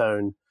pressed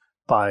down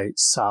by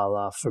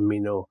Salah,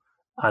 Firmino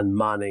and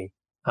Mane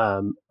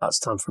at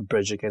Stamford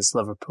Bridge against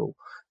Liverpool,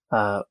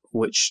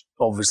 which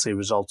obviously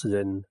resulted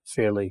in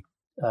fairly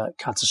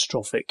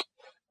catastrophic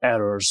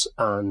errors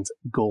and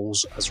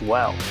goals as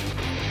well.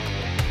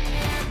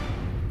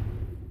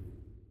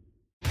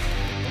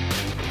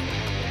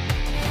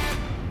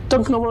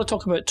 Duncan, I want to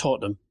talk about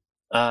Tottenham.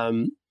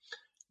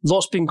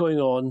 Lots been going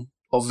on.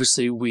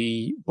 Obviously,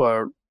 we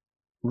were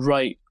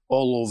right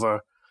all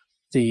over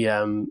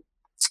the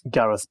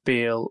Gareth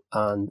Bale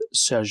and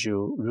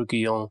Sergio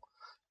Reguilón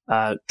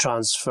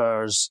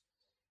transfers.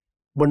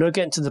 We're now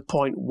getting to the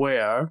point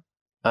where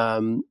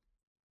we've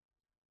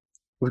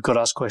got to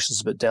ask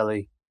questions about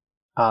Dele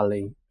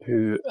Alli,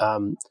 who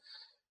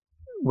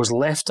was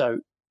left out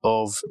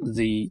of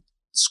the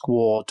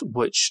squad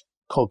which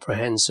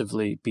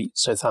comprehensively beat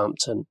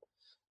Southampton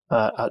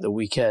at the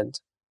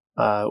weekend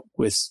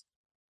with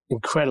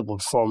incredible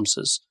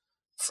performances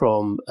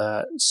from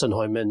Son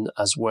Heung-min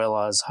as well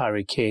as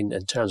Harry Kane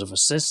in terms of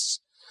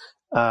assists.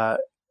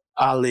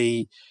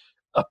 Ali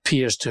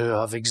appears to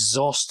have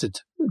exhausted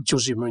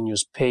Jose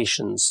Mourinho's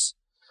patience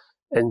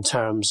in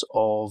terms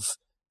of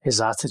his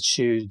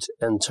attitude,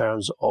 in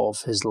terms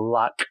of his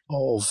lack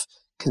of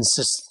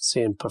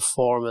consistency in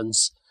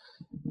performance.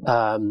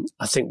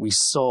 I think we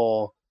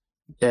saw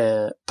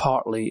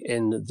partly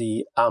in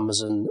the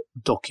Amazon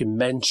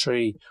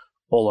documentary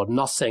All or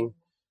Nothing,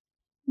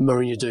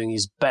 Mourinho doing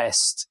his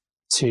best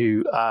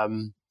to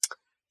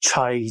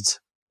chide,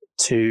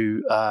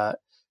 to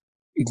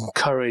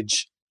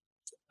encourage,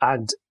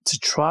 and to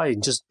try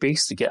and just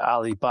basically get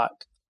Ali back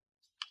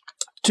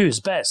to his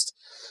best,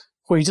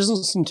 where he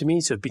doesn't seem to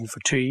me to have been for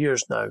 2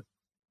 years now.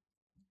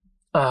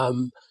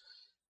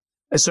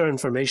 Is there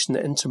information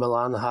that Inter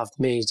Milan have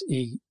made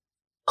a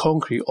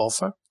concrete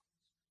offer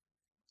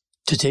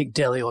to take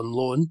Dele on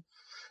loan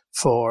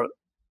for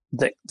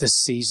this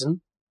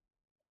season?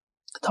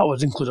 That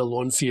would include a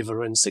loan fee of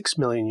around €6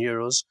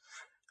 million,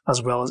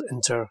 as well as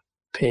Inter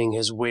paying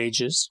his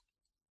wages.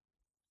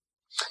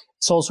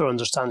 It's also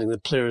understanding the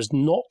player is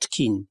not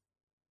keen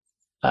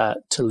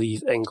to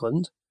leave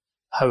England.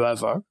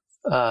 However,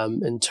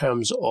 in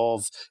terms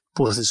of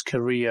both his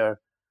career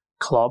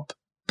club,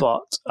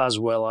 but as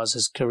well as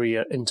his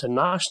career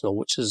international,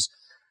 which is,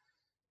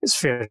 it's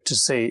fair to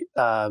say,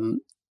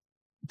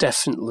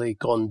 definitely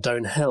gone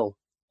downhill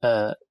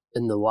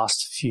in the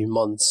last few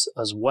months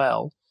as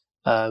well.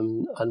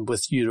 And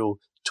with Euro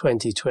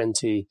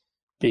 2020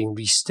 being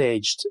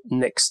restaged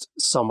next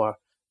summer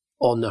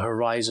on the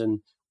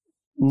horizon,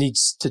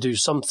 needs to do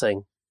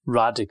something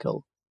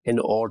radical in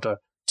order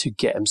to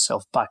get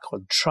himself back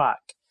on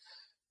track.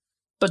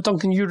 But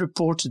Duncan, you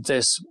reported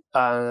this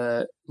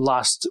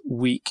last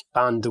week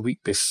and the week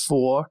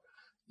before.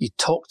 You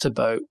talked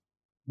about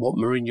what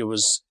Mourinho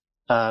was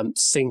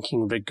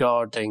thinking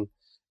regarding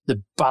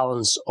the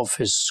balance of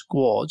his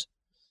squad.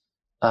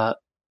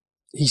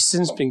 He's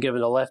since been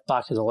given a left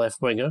back and a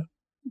left winger.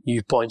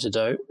 You pointed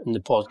out in the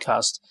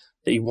podcast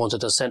that he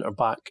wanted a centre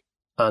back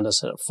and a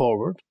centre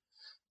forward.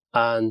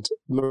 And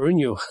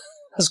Mourinho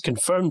has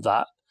confirmed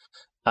that,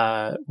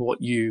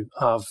 what you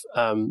have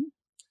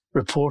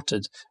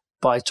reported,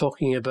 by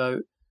talking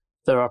about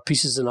there are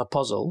pieces in a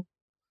puzzle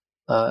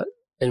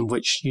in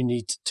which you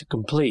need to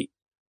complete.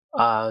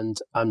 And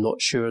I'm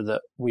not sure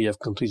that we have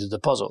completed the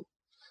puzzle.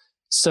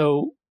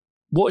 So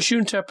what's your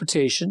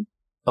interpretation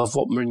of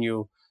what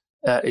Mourinho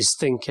is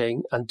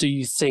thinking? And do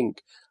you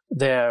think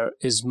there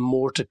is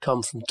more to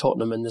come from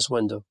Tottenham in this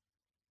window?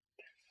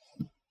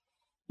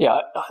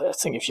 Yeah, I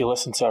think if you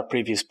listen to our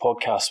previous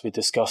podcast, we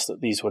discussed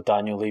that these were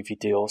Daniel Levy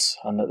deals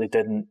and that they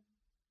didn't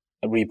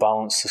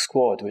rebalance the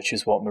squad, which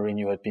is what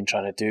Mourinho had been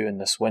trying to do in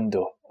this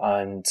window.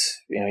 And,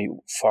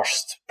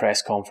 first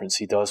press conference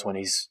he does when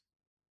he's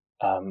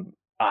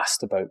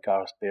asked about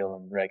Gareth Bale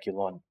and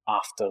Reguilon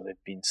after they've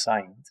been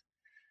signed,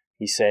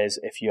 he says,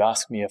 if you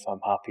ask me if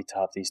I'm happy to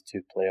have these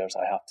two players,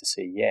 I have to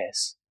say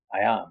yes, I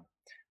am.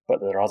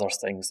 But there are other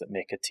things that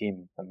make a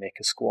team and make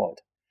a squad.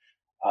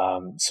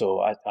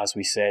 So as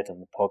we said on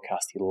the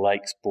podcast, he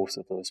likes both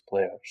of those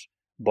players,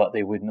 but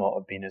they would not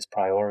have been his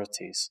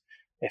priorities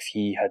if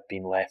he had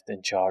been left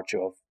in charge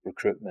of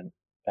recruitment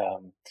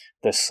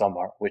this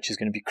summer, which is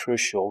going to be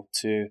crucial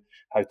to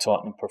how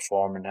Tottenham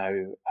perform and how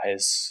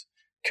his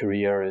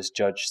career is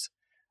judged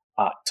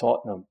at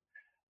Tottenham.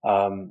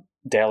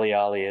 Dele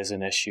Alli is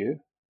an issue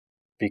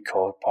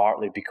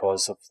partly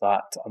because of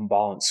that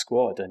unbalanced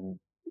squad, and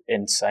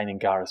in signing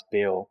Gareth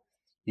Bale,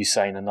 you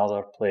sign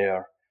another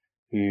player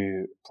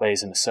who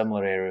plays in a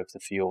similar area of the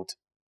field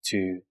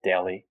to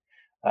Dele,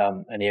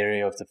 an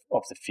area of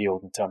the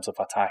field in terms of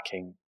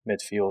attacking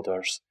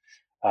midfielders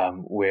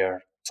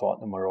where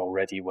Tottenham are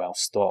already well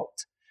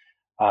stocked,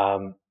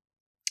 and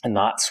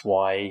that's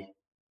why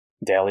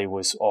Dele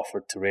was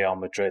offered to Real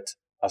Madrid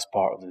as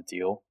part of the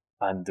deal.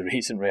 And the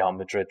reason Real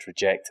Madrid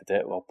rejected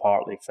it, well,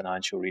 partly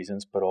financial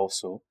reasons, but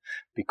also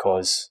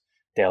because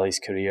Dele's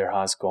career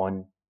has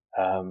gone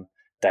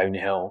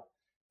downhill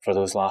for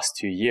those last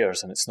 2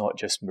 years. And it's not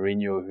just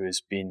Mourinho who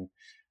has been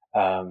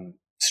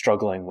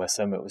struggling with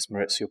him. It was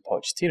Maurizio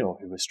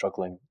Pochettino who was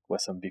struggling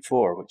with him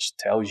before, which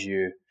tells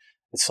you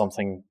it's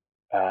something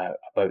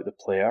about the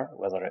player,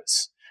 whether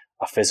it's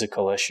a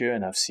physical issue.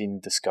 And I've seen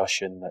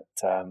discussion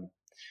that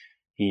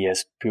he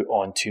has put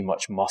on too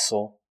much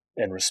muscle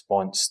in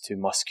response to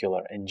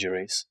muscular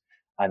injuries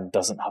and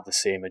doesn't have the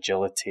same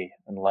agility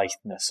and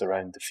litheness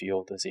around the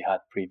field as he had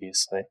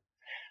previously.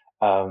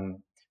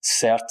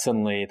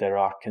 Certainly there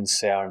are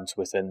concerns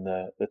within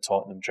the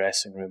Tottenham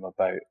dressing room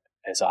about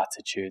his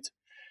attitude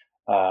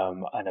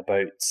and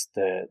about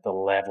the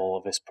level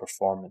of his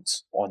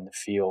performance on the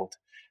field,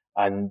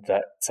 and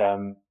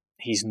that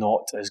he's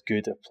not as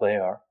good a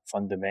player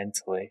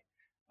fundamentally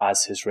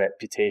as his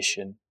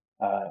reputation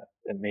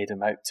made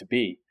him out to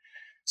be.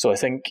 So I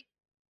think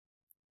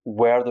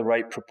were the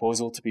right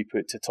proposal to be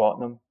put to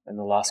Tottenham in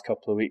the last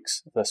couple of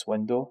weeks of this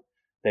window,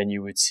 then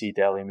you would see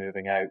Dele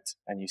moving out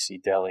and you see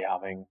Dele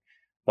having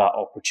that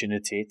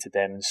opportunity to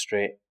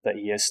demonstrate that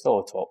he is still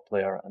a top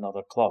player at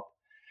another club.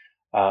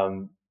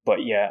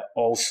 But yeah,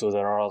 also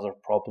there are other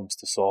problems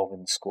to solve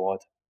in the squad.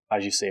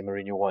 As you say,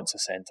 Mourinho wants a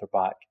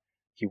centre-back.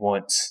 He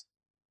wants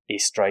a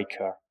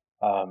striker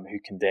who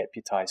can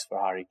deputise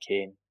for Harry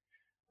Kane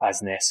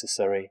as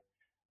necessary.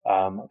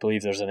 I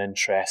believe there's an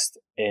interest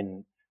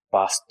in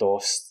Bas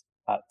Dost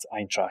at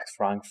Eintracht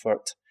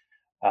Frankfurt,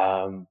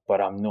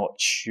 but I'm not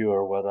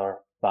sure whether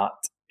that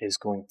is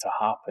going to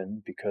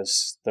happen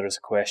because there is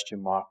a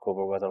question mark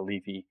over whether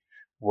Levy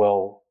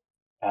will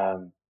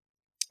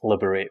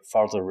liberate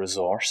further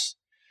resource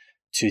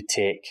to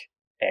take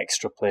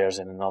extra players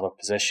in other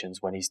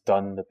positions when he's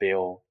done the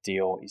Bale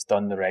deal, he's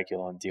done the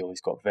Reguilon deal,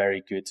 he's got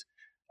very good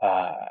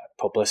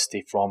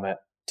publicity from it.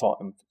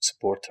 Tottenham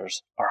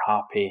supporters are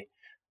happy,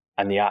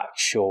 and the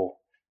actual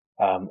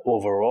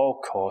overall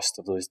cost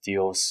of those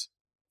deals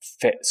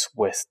fits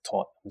with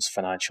Tottenham's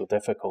financial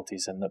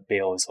difficulties, in that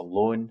Bale is a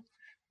loan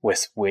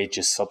with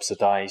wages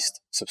subsidised,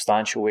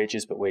 substantial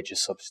wages, but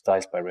wages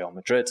subsidised by Real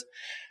Madrid.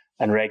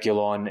 And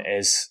Reguilon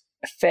is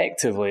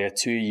effectively a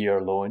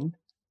 2-year loan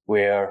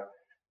where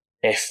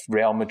if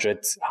Real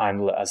Madrid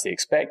handle it as they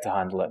expect to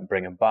handle it and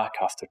bring him back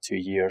after 2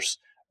 years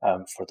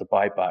for the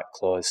buyback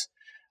clause,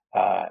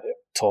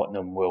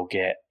 Tottenham will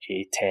get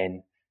a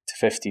 10 to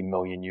 15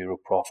 million euro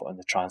profit on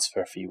the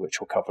transfer fee, which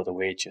will cover the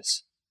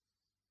wages.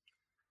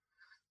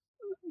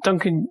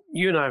 Duncan,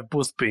 you and I have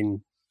both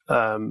been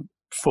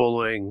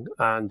following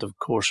and, of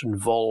course,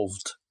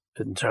 involved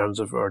in terms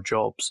of our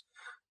jobs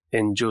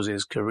in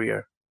Jose's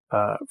career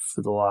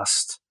for the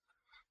last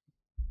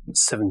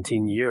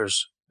 17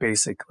 years,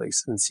 basically,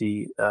 since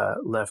he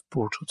left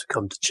Porto to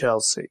come to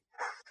Chelsea.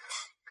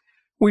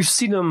 We've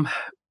seen him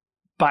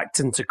backed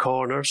into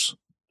corners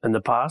in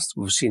the past.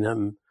 We've seen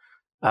him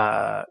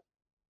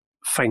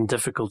find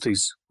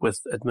difficulties with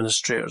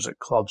administrators at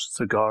clubs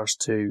with regards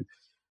to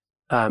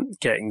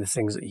getting the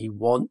things that he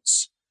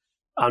wants,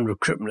 and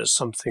recruitment is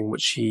something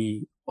which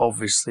he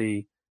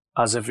obviously,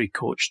 as every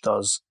coach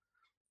does,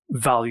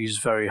 values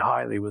very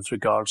highly with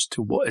regards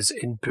to what his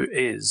input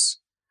is.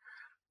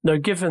 Now,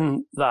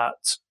 given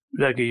that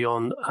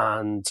Reguilon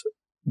and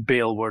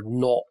Bale were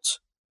not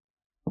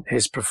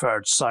his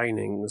preferred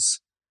signings,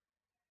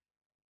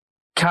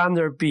 can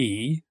there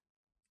be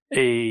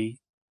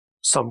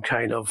some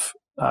kind of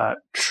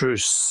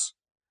truce,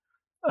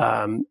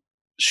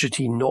 should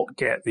he not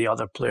get the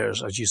other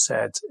players, as you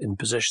said, in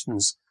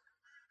positions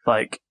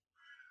like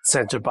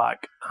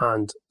centre-back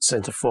and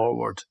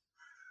centre-forward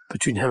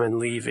between him and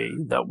Levy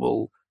that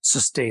will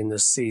sustain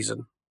this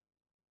season?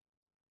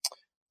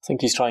 I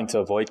think he's trying to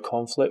avoid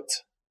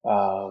conflict.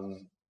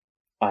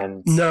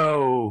 And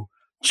no,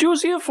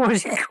 Josie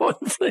avoiding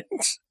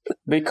conflict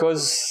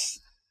because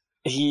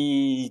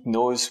he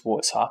knows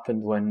what's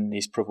happened when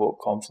he's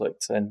provoked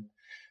conflict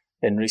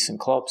in recent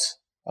clubs,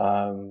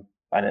 and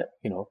it,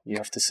 you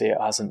have to say it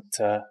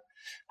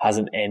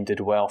hasn't ended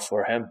well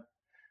for him.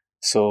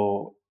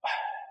 So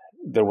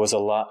there was a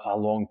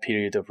long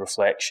period of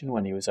reflection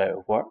when he was out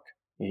of work.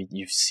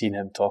 You've seen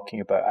him talking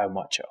about how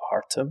much it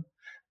hurt him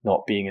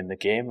not being in the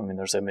game. I mean,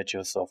 there's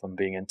images of him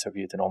being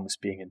interviewed and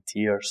almost being in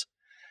tears,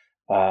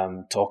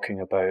 talking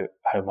about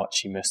how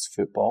much he missed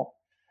football.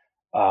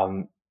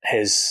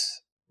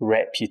 His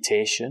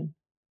reputation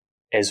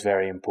is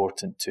very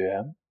important to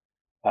him.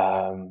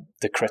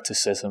 The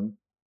criticism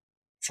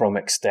from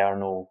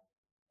external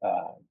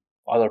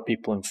other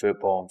people in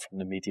football and from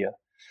the media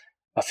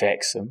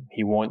affects him.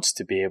 He wants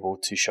to be able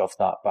to shove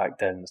that back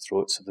down the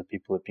throats of the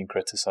people who've been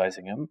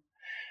criticising him.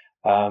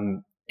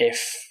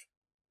 If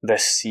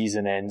this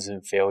season ends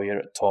in failure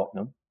at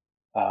Tottenham,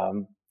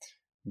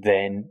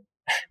 then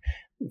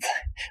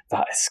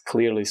that is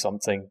clearly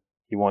something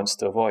he wants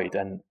to avoid.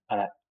 And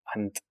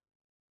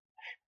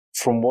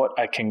from what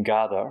I can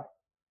gather,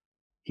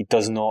 he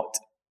does not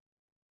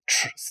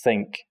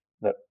think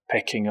that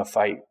picking a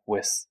fight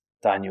with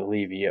Daniel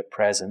Levy at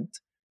present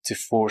to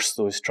force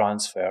those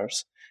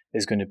transfers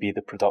is going to be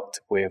the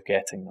productive way of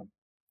getting them.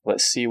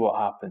 Let's see what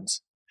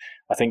happens.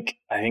 I think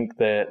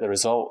the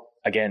result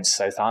against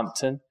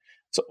Southampton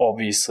is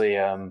obviously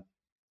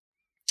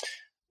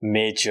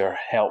major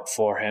help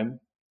for him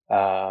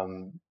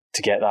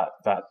to get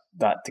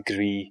that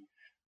degree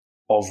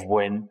of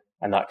win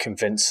and that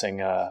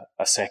convincing a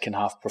second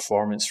half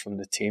performance from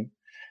the team.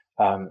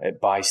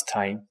 It buys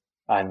time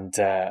and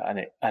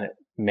it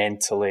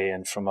mentally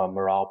and from a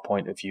morale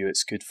point of view,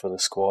 it's good for the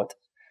squad.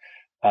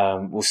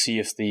 We'll see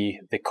if the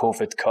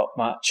COVID Cup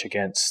match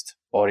against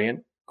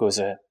Orient goes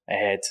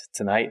ahead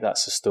tonight.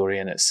 That's a story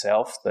in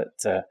itself, that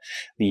the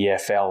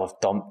EFL have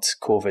dumped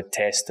COVID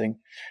testing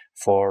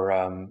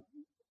for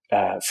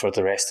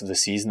the rest of the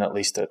season, at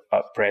least at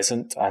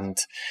present, and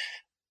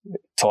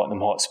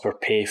Tottenham Hotspur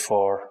pay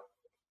for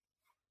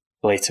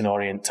Leyton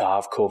Orient to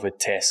have COVID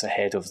tests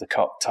ahead of the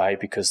cup tie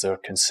because they're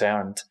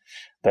concerned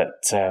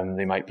that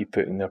they might be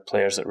putting their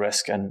players at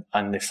risk, and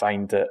they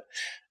find that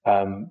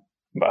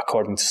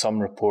according to some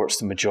reports,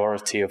 the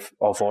majority of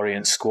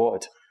Orient's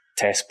squad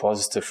test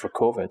positive for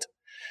COVID.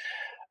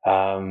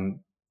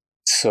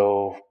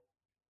 So,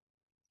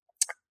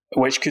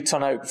 which could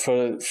turn out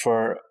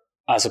for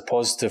as a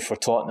positive for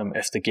Tottenham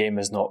if the game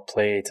is not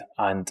played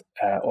and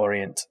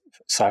Orient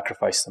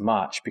sacrifice the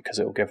match, because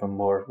it will give them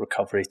more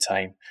recovery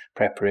time,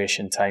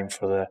 preparation time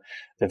for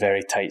the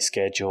very tight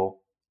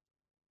schedule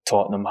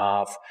Tottenham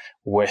have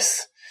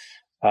with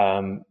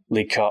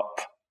League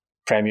Cup,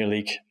 Premier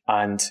League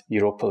and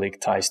Europa League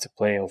ties to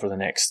play over the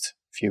next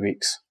few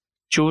weeks.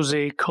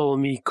 Jose, call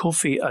me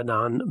Kofi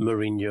Annan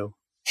Mourinho.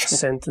 A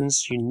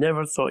sentence you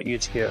never thought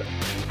you'd hear.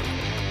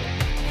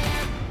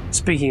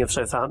 Speaking of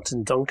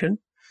Southampton, Duncan,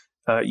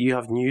 you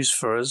have news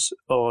for us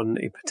on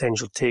a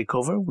potential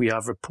takeover. We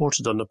have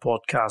reported on the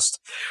podcast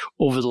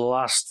over the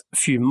last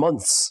few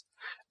months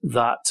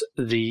that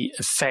the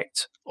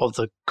effect of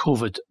the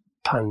COVID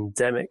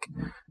pandemic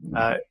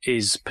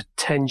is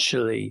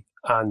potentially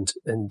and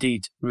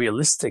indeed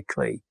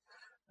realistically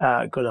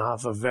going to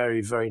have a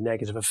very, very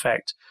negative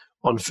effect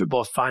on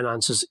football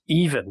finances,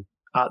 even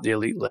at the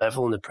elite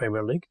level in the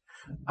Premier League,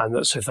 and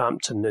that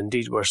Southampton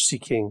indeed were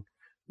seeking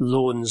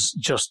loans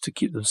just to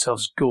keep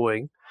themselves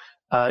going.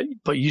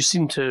 But you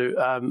seem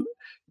to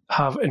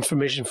have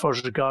information for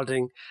us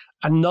regarding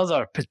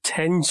another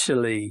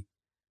potentially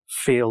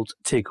failed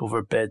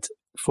takeover bid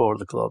for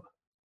the club.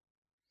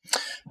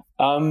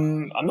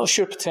 I'm not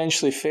sure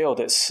potentially failed.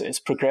 It's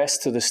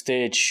progressed to the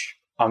stage,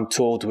 I'm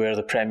told, where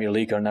the Premier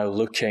League are now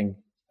looking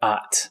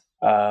at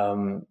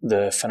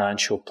the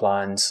financial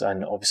plans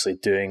and obviously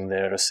doing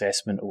their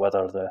assessment of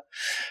whether the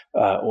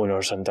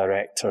owners and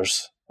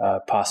directors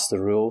pass the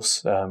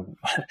rules,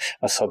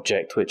 a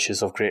subject which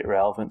is of great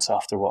relevance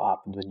after what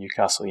happened with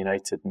Newcastle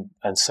United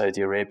and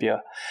Saudi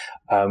Arabia.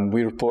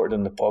 We reported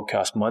on the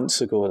podcast months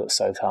ago that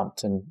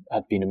Southampton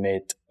had been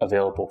made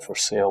available for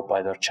sale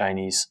by their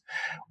Chinese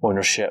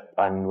ownership,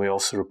 and we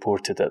also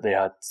reported that they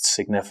had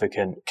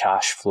significant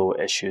cash flow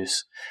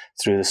issues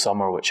through the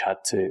summer which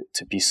had to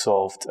be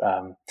solved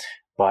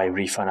by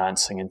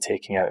refinancing and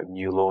taking out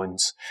new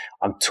loans.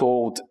 I'm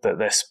told that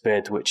this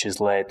bid, which is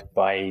led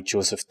by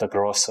Joseph da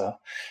Grossa,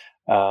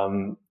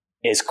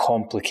 is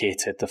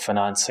complicated. The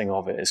financing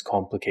of it is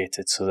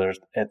complicated, so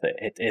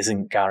it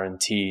isn't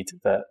guaranteed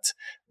that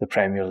the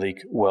Premier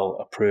League will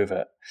approve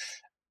it.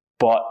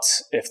 But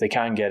if they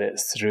can get it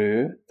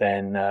through,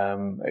 then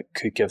it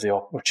could give the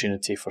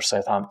opportunity for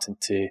Southampton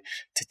to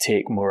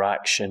take more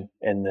action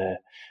in the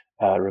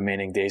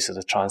remaining days of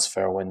the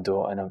transfer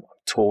window, and I'm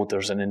told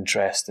there's an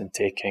interest in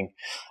taking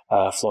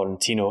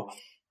Florentino,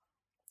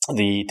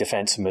 the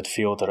defensive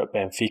midfielder at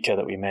Benfica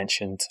that we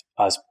mentioned,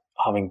 as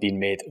having been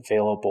made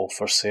available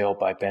for sale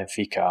by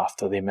Benfica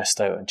after they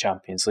missed out on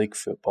Champions League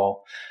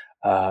football,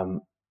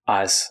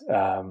 as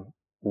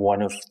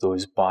one of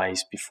those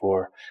buys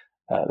before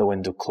the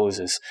window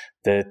closes.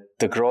 The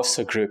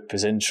Grossa Group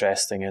is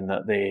interesting in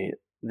that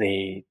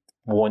they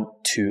want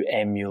to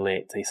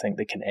emulate, they think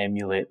they can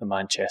emulate the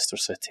Manchester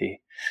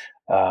City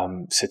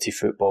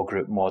Football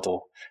Group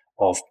model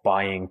of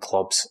buying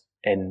clubs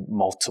in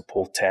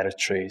multiple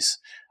territories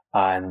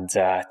and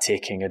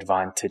taking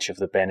advantage of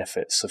the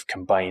benefits of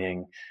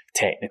combining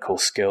technical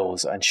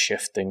skills and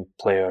shifting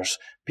players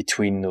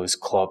between those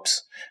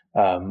clubs,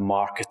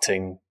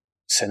 marketing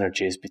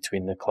synergies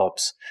between the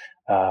clubs.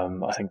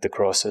 I think the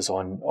Cross is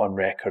on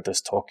record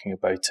as talking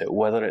about it.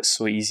 Whether it's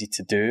so easy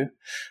to do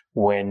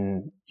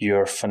when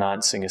your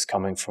financing is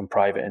coming from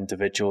private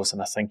individuals,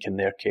 and I think in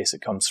their case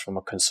it comes from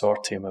a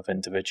consortium of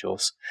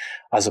individuals,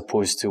 as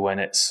opposed to when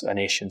it's a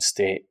nation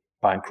state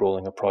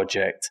bankrolling a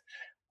project,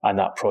 and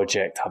that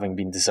project having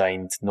been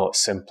designed not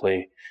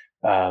simply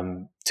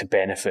to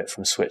benefit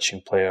from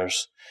switching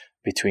players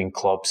between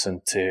clubs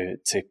and to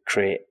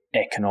create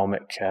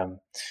economic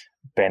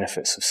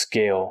benefits of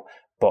scale,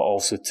 but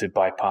also to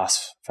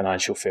bypass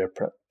financial fair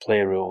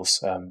play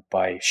rules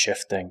by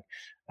shifting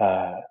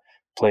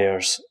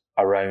players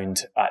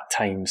around at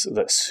times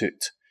that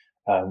suit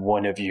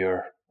one of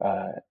your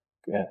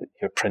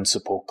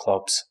principal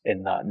clubs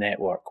in that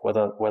network.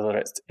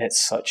 Whether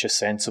it's such a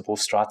sensible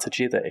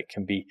strategy that it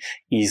can be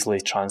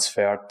easily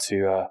transferred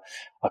to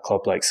a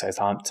club like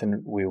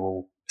Southampton, we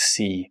will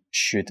see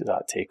should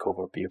that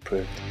takeover be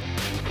approved.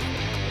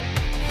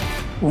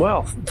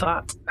 Well,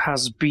 that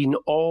has been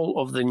all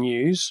of the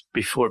news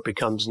before it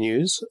becomes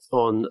news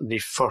on the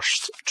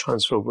first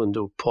Transfer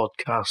Window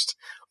podcast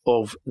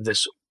of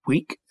this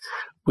week.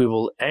 We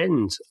will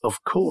end,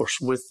 of course,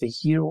 with the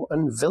hero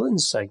and villain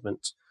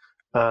segment,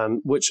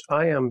 which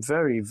I am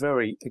very,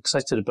 very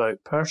excited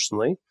about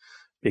personally,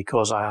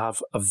 because I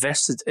have a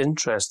vested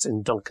interest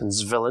in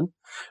Duncan's villain.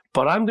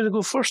 But I'm going to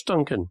go first,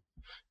 Duncan,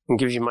 and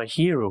give you my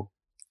hero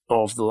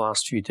of the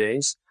last few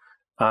days.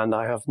 And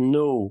I have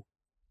no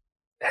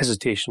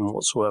hesitation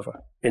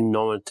whatsoever in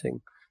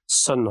nominating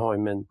Son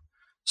Heung-min,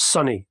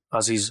 Sonny,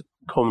 as he's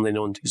commonly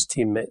known to his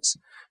teammates,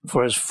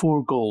 for his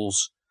 4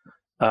 goals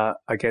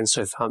against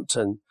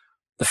Southampton.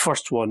 The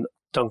first one,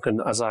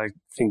 Duncan, as I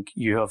think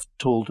you have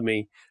told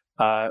me,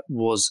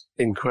 was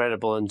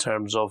incredible in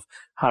terms of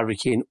Harry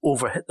Kane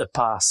overhit the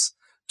pass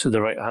to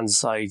the right-hand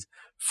side,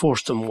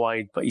 forced him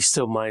wide, but he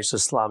still managed to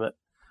slam it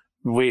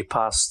way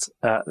past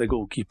the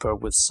goalkeeper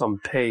with some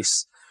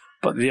pace.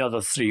 But the other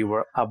 3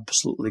 were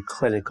absolutely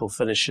clinical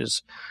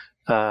finishes,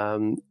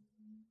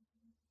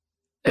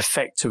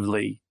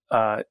 effectively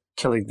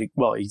killing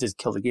he did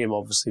kill the game,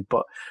 obviously,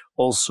 but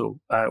also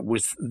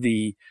with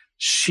the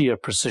sheer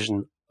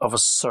precision of a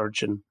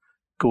surgeon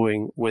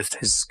going with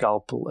his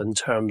scalpel in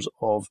terms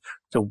of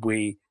the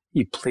way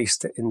he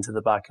placed it into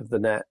the back of the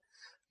net.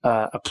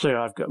 A player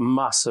I've got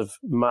massive,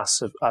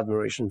 massive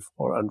admiration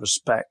for and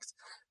respect.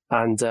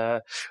 And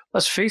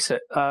let's face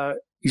it,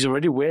 he's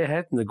already way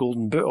ahead in the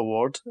Golden Boot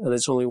Award, and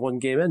it's only 1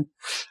 game in,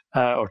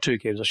 or 2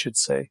 games, I should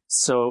say.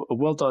 So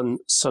well done,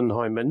 Son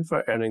Heung-min,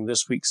 for earning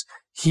this week's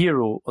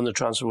hero on the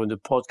Transfer Window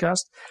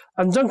podcast.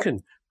 And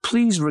Duncan,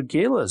 please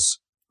regale us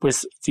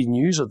with the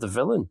news of the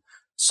villain,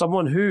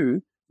 someone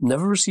who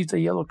never received a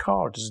yellow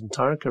card his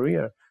entire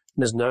career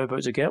and is now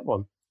about to get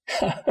one.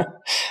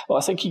 Well,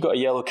 I think he got a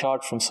yellow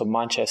card from some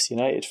Manchester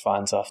United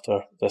fans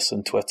after this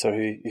on Twitter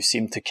who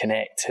seemed to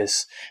connect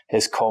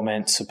his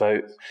comments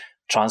about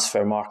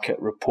transfer market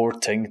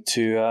reporting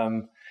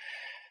to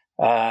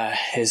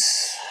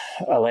his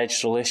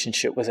alleged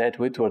relationship with Ed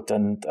Woodward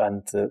and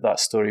that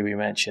story we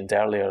mentioned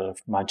earlier of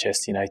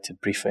Manchester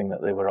United briefing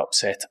that they were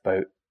upset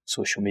about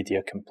social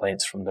media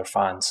complaints from their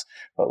fans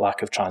about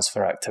lack of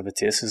transfer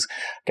activity. This is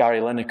Gary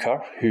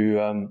Lineker,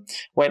 who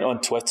went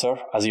on Twitter,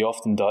 as he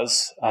often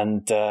does,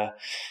 and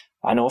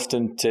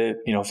often to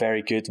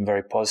very good and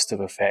very positive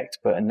effect.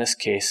 But in this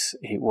case,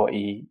 what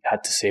he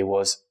had to say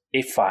was,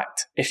 a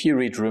fact, if you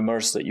read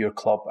rumours that your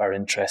club are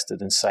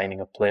interested in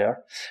signing a player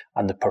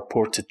and the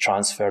purported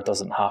transfer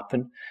doesn't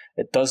happen,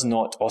 it does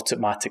not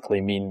automatically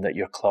mean that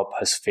your club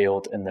has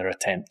failed in their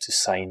attempt to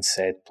sign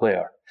said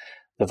player.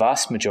 The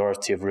vast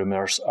majority of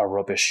rumours are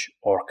rubbish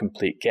or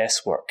complete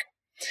guesswork.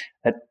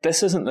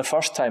 This isn't the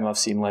first time I've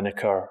seen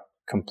Lineker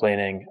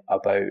complaining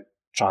about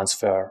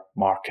transfer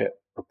market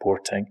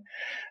reporting.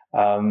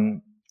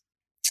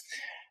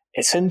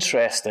 It's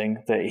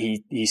interesting that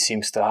he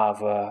seems to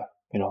have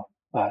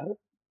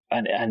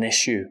an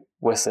issue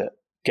with it,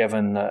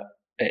 given that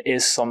it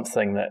is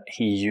something that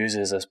he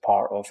uses as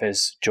part of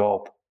his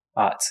job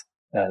at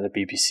the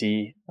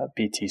BBC, at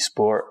BT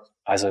Sport,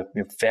 as a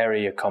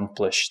very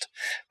accomplished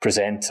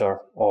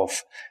presenter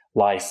of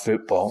live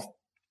football.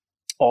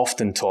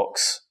 Often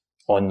talks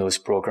on those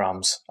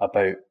programmes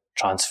about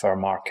transfer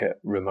market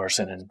rumours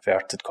in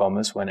inverted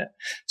commas when it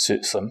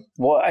suits them.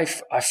 What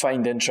I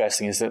find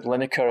interesting is that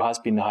Lineker has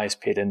been the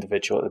highest paid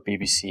individual at the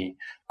BBC,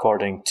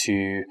 according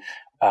to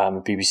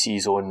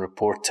BBC's own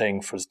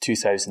reporting for the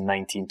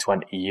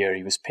 2019-20 year.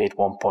 He was paid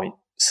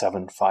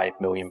 £1.75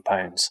 million.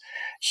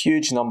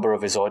 Huge number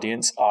of his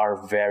audience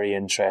are very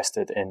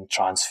interested in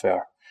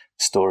transfer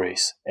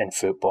stories in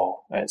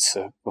football. It's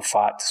a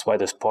fact. It's why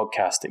this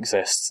podcast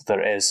exists.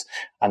 There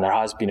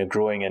has been a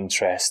growing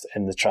interest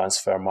in the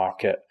transfer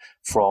market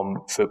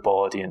from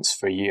football audience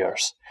for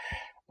years.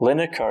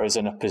 Lineker is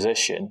in a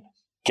position,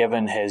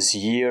 given his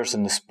years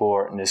in the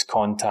sport and his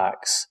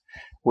contacts,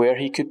 where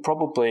he could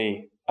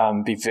probably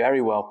be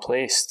very well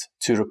placed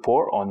to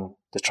report on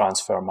the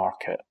transfer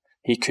market.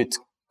 He could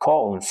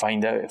call and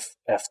find out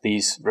if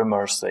these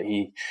rumours that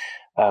he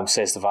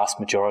says the vast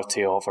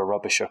majority of are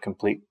rubbish or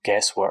complete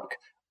guesswork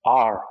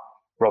are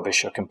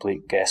rubbish or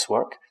complete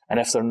guesswork. And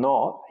if they're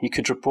not, he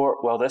could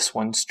report, well, this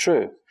one's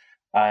true,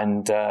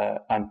 and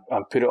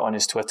put it on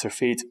his Twitter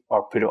feed,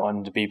 or put it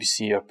on the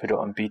BBC, or put it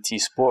on BT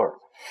Sport.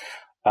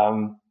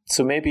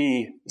 So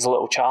maybe there's a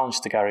little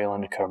challenge to Gary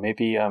Lineker.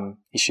 Maybe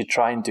he should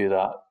try and do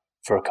that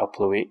for a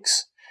couple of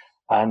weeks,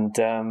 and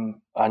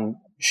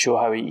show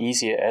how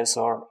easy it is,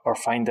 or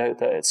find out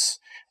that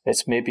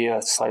it's maybe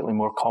a slightly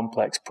more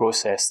complex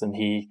process than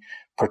he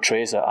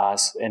portrays it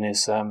as in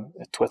his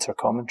Twitter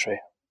commentary.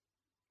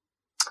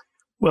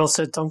 Well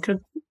said,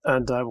 Duncan.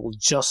 And I will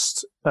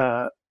just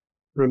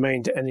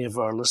remind any of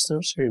our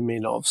listeners who may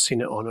not have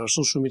seen it on our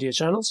social media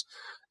channels,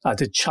 I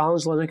did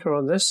challenge Lineker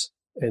on this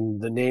in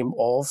the name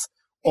of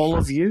all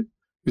of you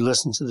who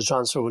listen to the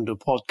Transfer Window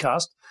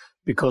podcast,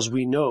 because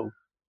we know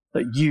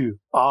that you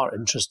are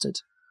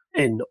interested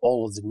in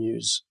all of the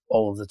news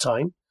all of the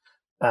time,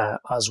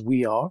 as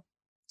we are.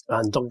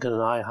 And Duncan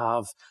and I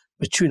have,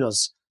 between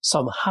us,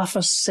 some half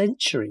a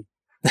century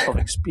of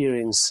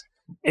experience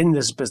in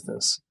this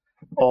business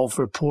of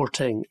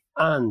reporting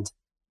and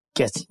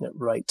getting it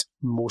right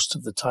most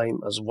of the time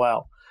as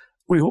well.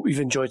 We hope you've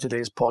enjoyed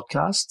today's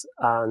podcast,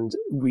 and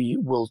we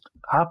will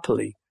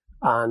happily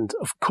and,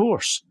 of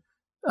course,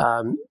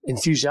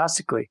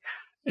 enthusiastically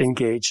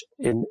engage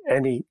in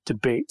any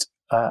debate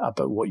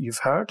about what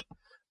you've heard,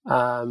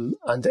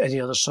 and any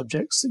other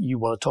subjects that you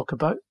want to talk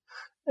about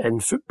in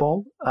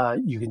football.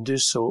 You can do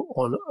so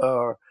on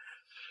our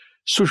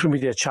social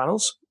media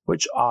channels,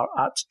 which are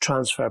at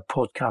Transfer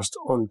Podcast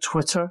on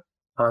Twitter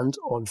and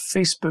on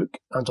Facebook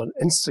and on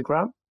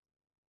Instagram.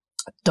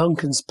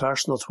 Duncan's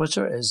personal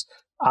Twitter is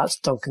at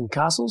Duncan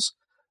Castles.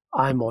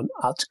 I'm on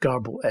at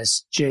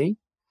GarboSJ.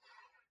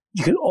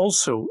 You can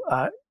also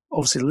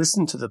obviously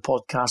listen to the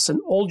podcast in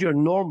all your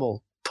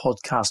normal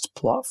podcast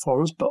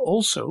platforms, but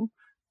also,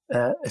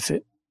 if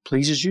it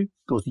pleases you,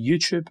 go to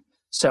YouTube,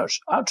 search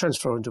at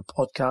Transfer Window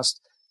Podcast,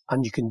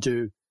 and you can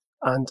do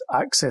and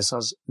access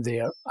us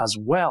there as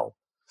well.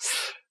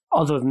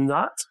 Other than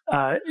that,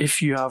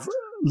 if you have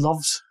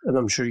loved, and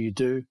I'm sure you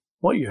do,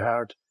 what you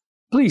heard,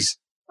 please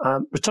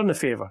return the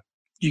favour.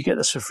 You get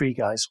this for free,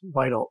 guys.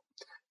 Why not?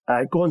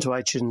 Go onto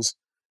iTunes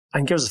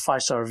and give us a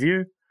 5-star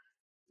review.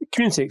 The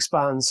community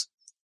expands.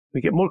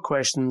 We get more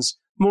questions,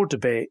 more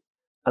debate,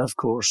 and of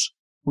course,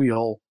 we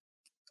all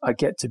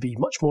get to be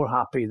much more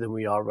happy than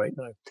we are right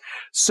now.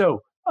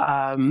 So,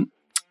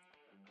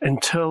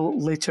 until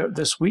later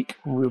this week,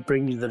 we'll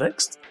bring you the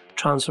next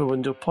Transfer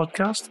Window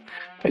podcast.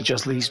 It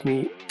just leaves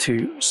me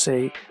to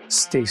say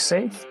stay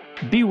safe,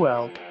 be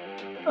well,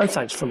 and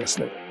thanks for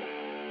listening.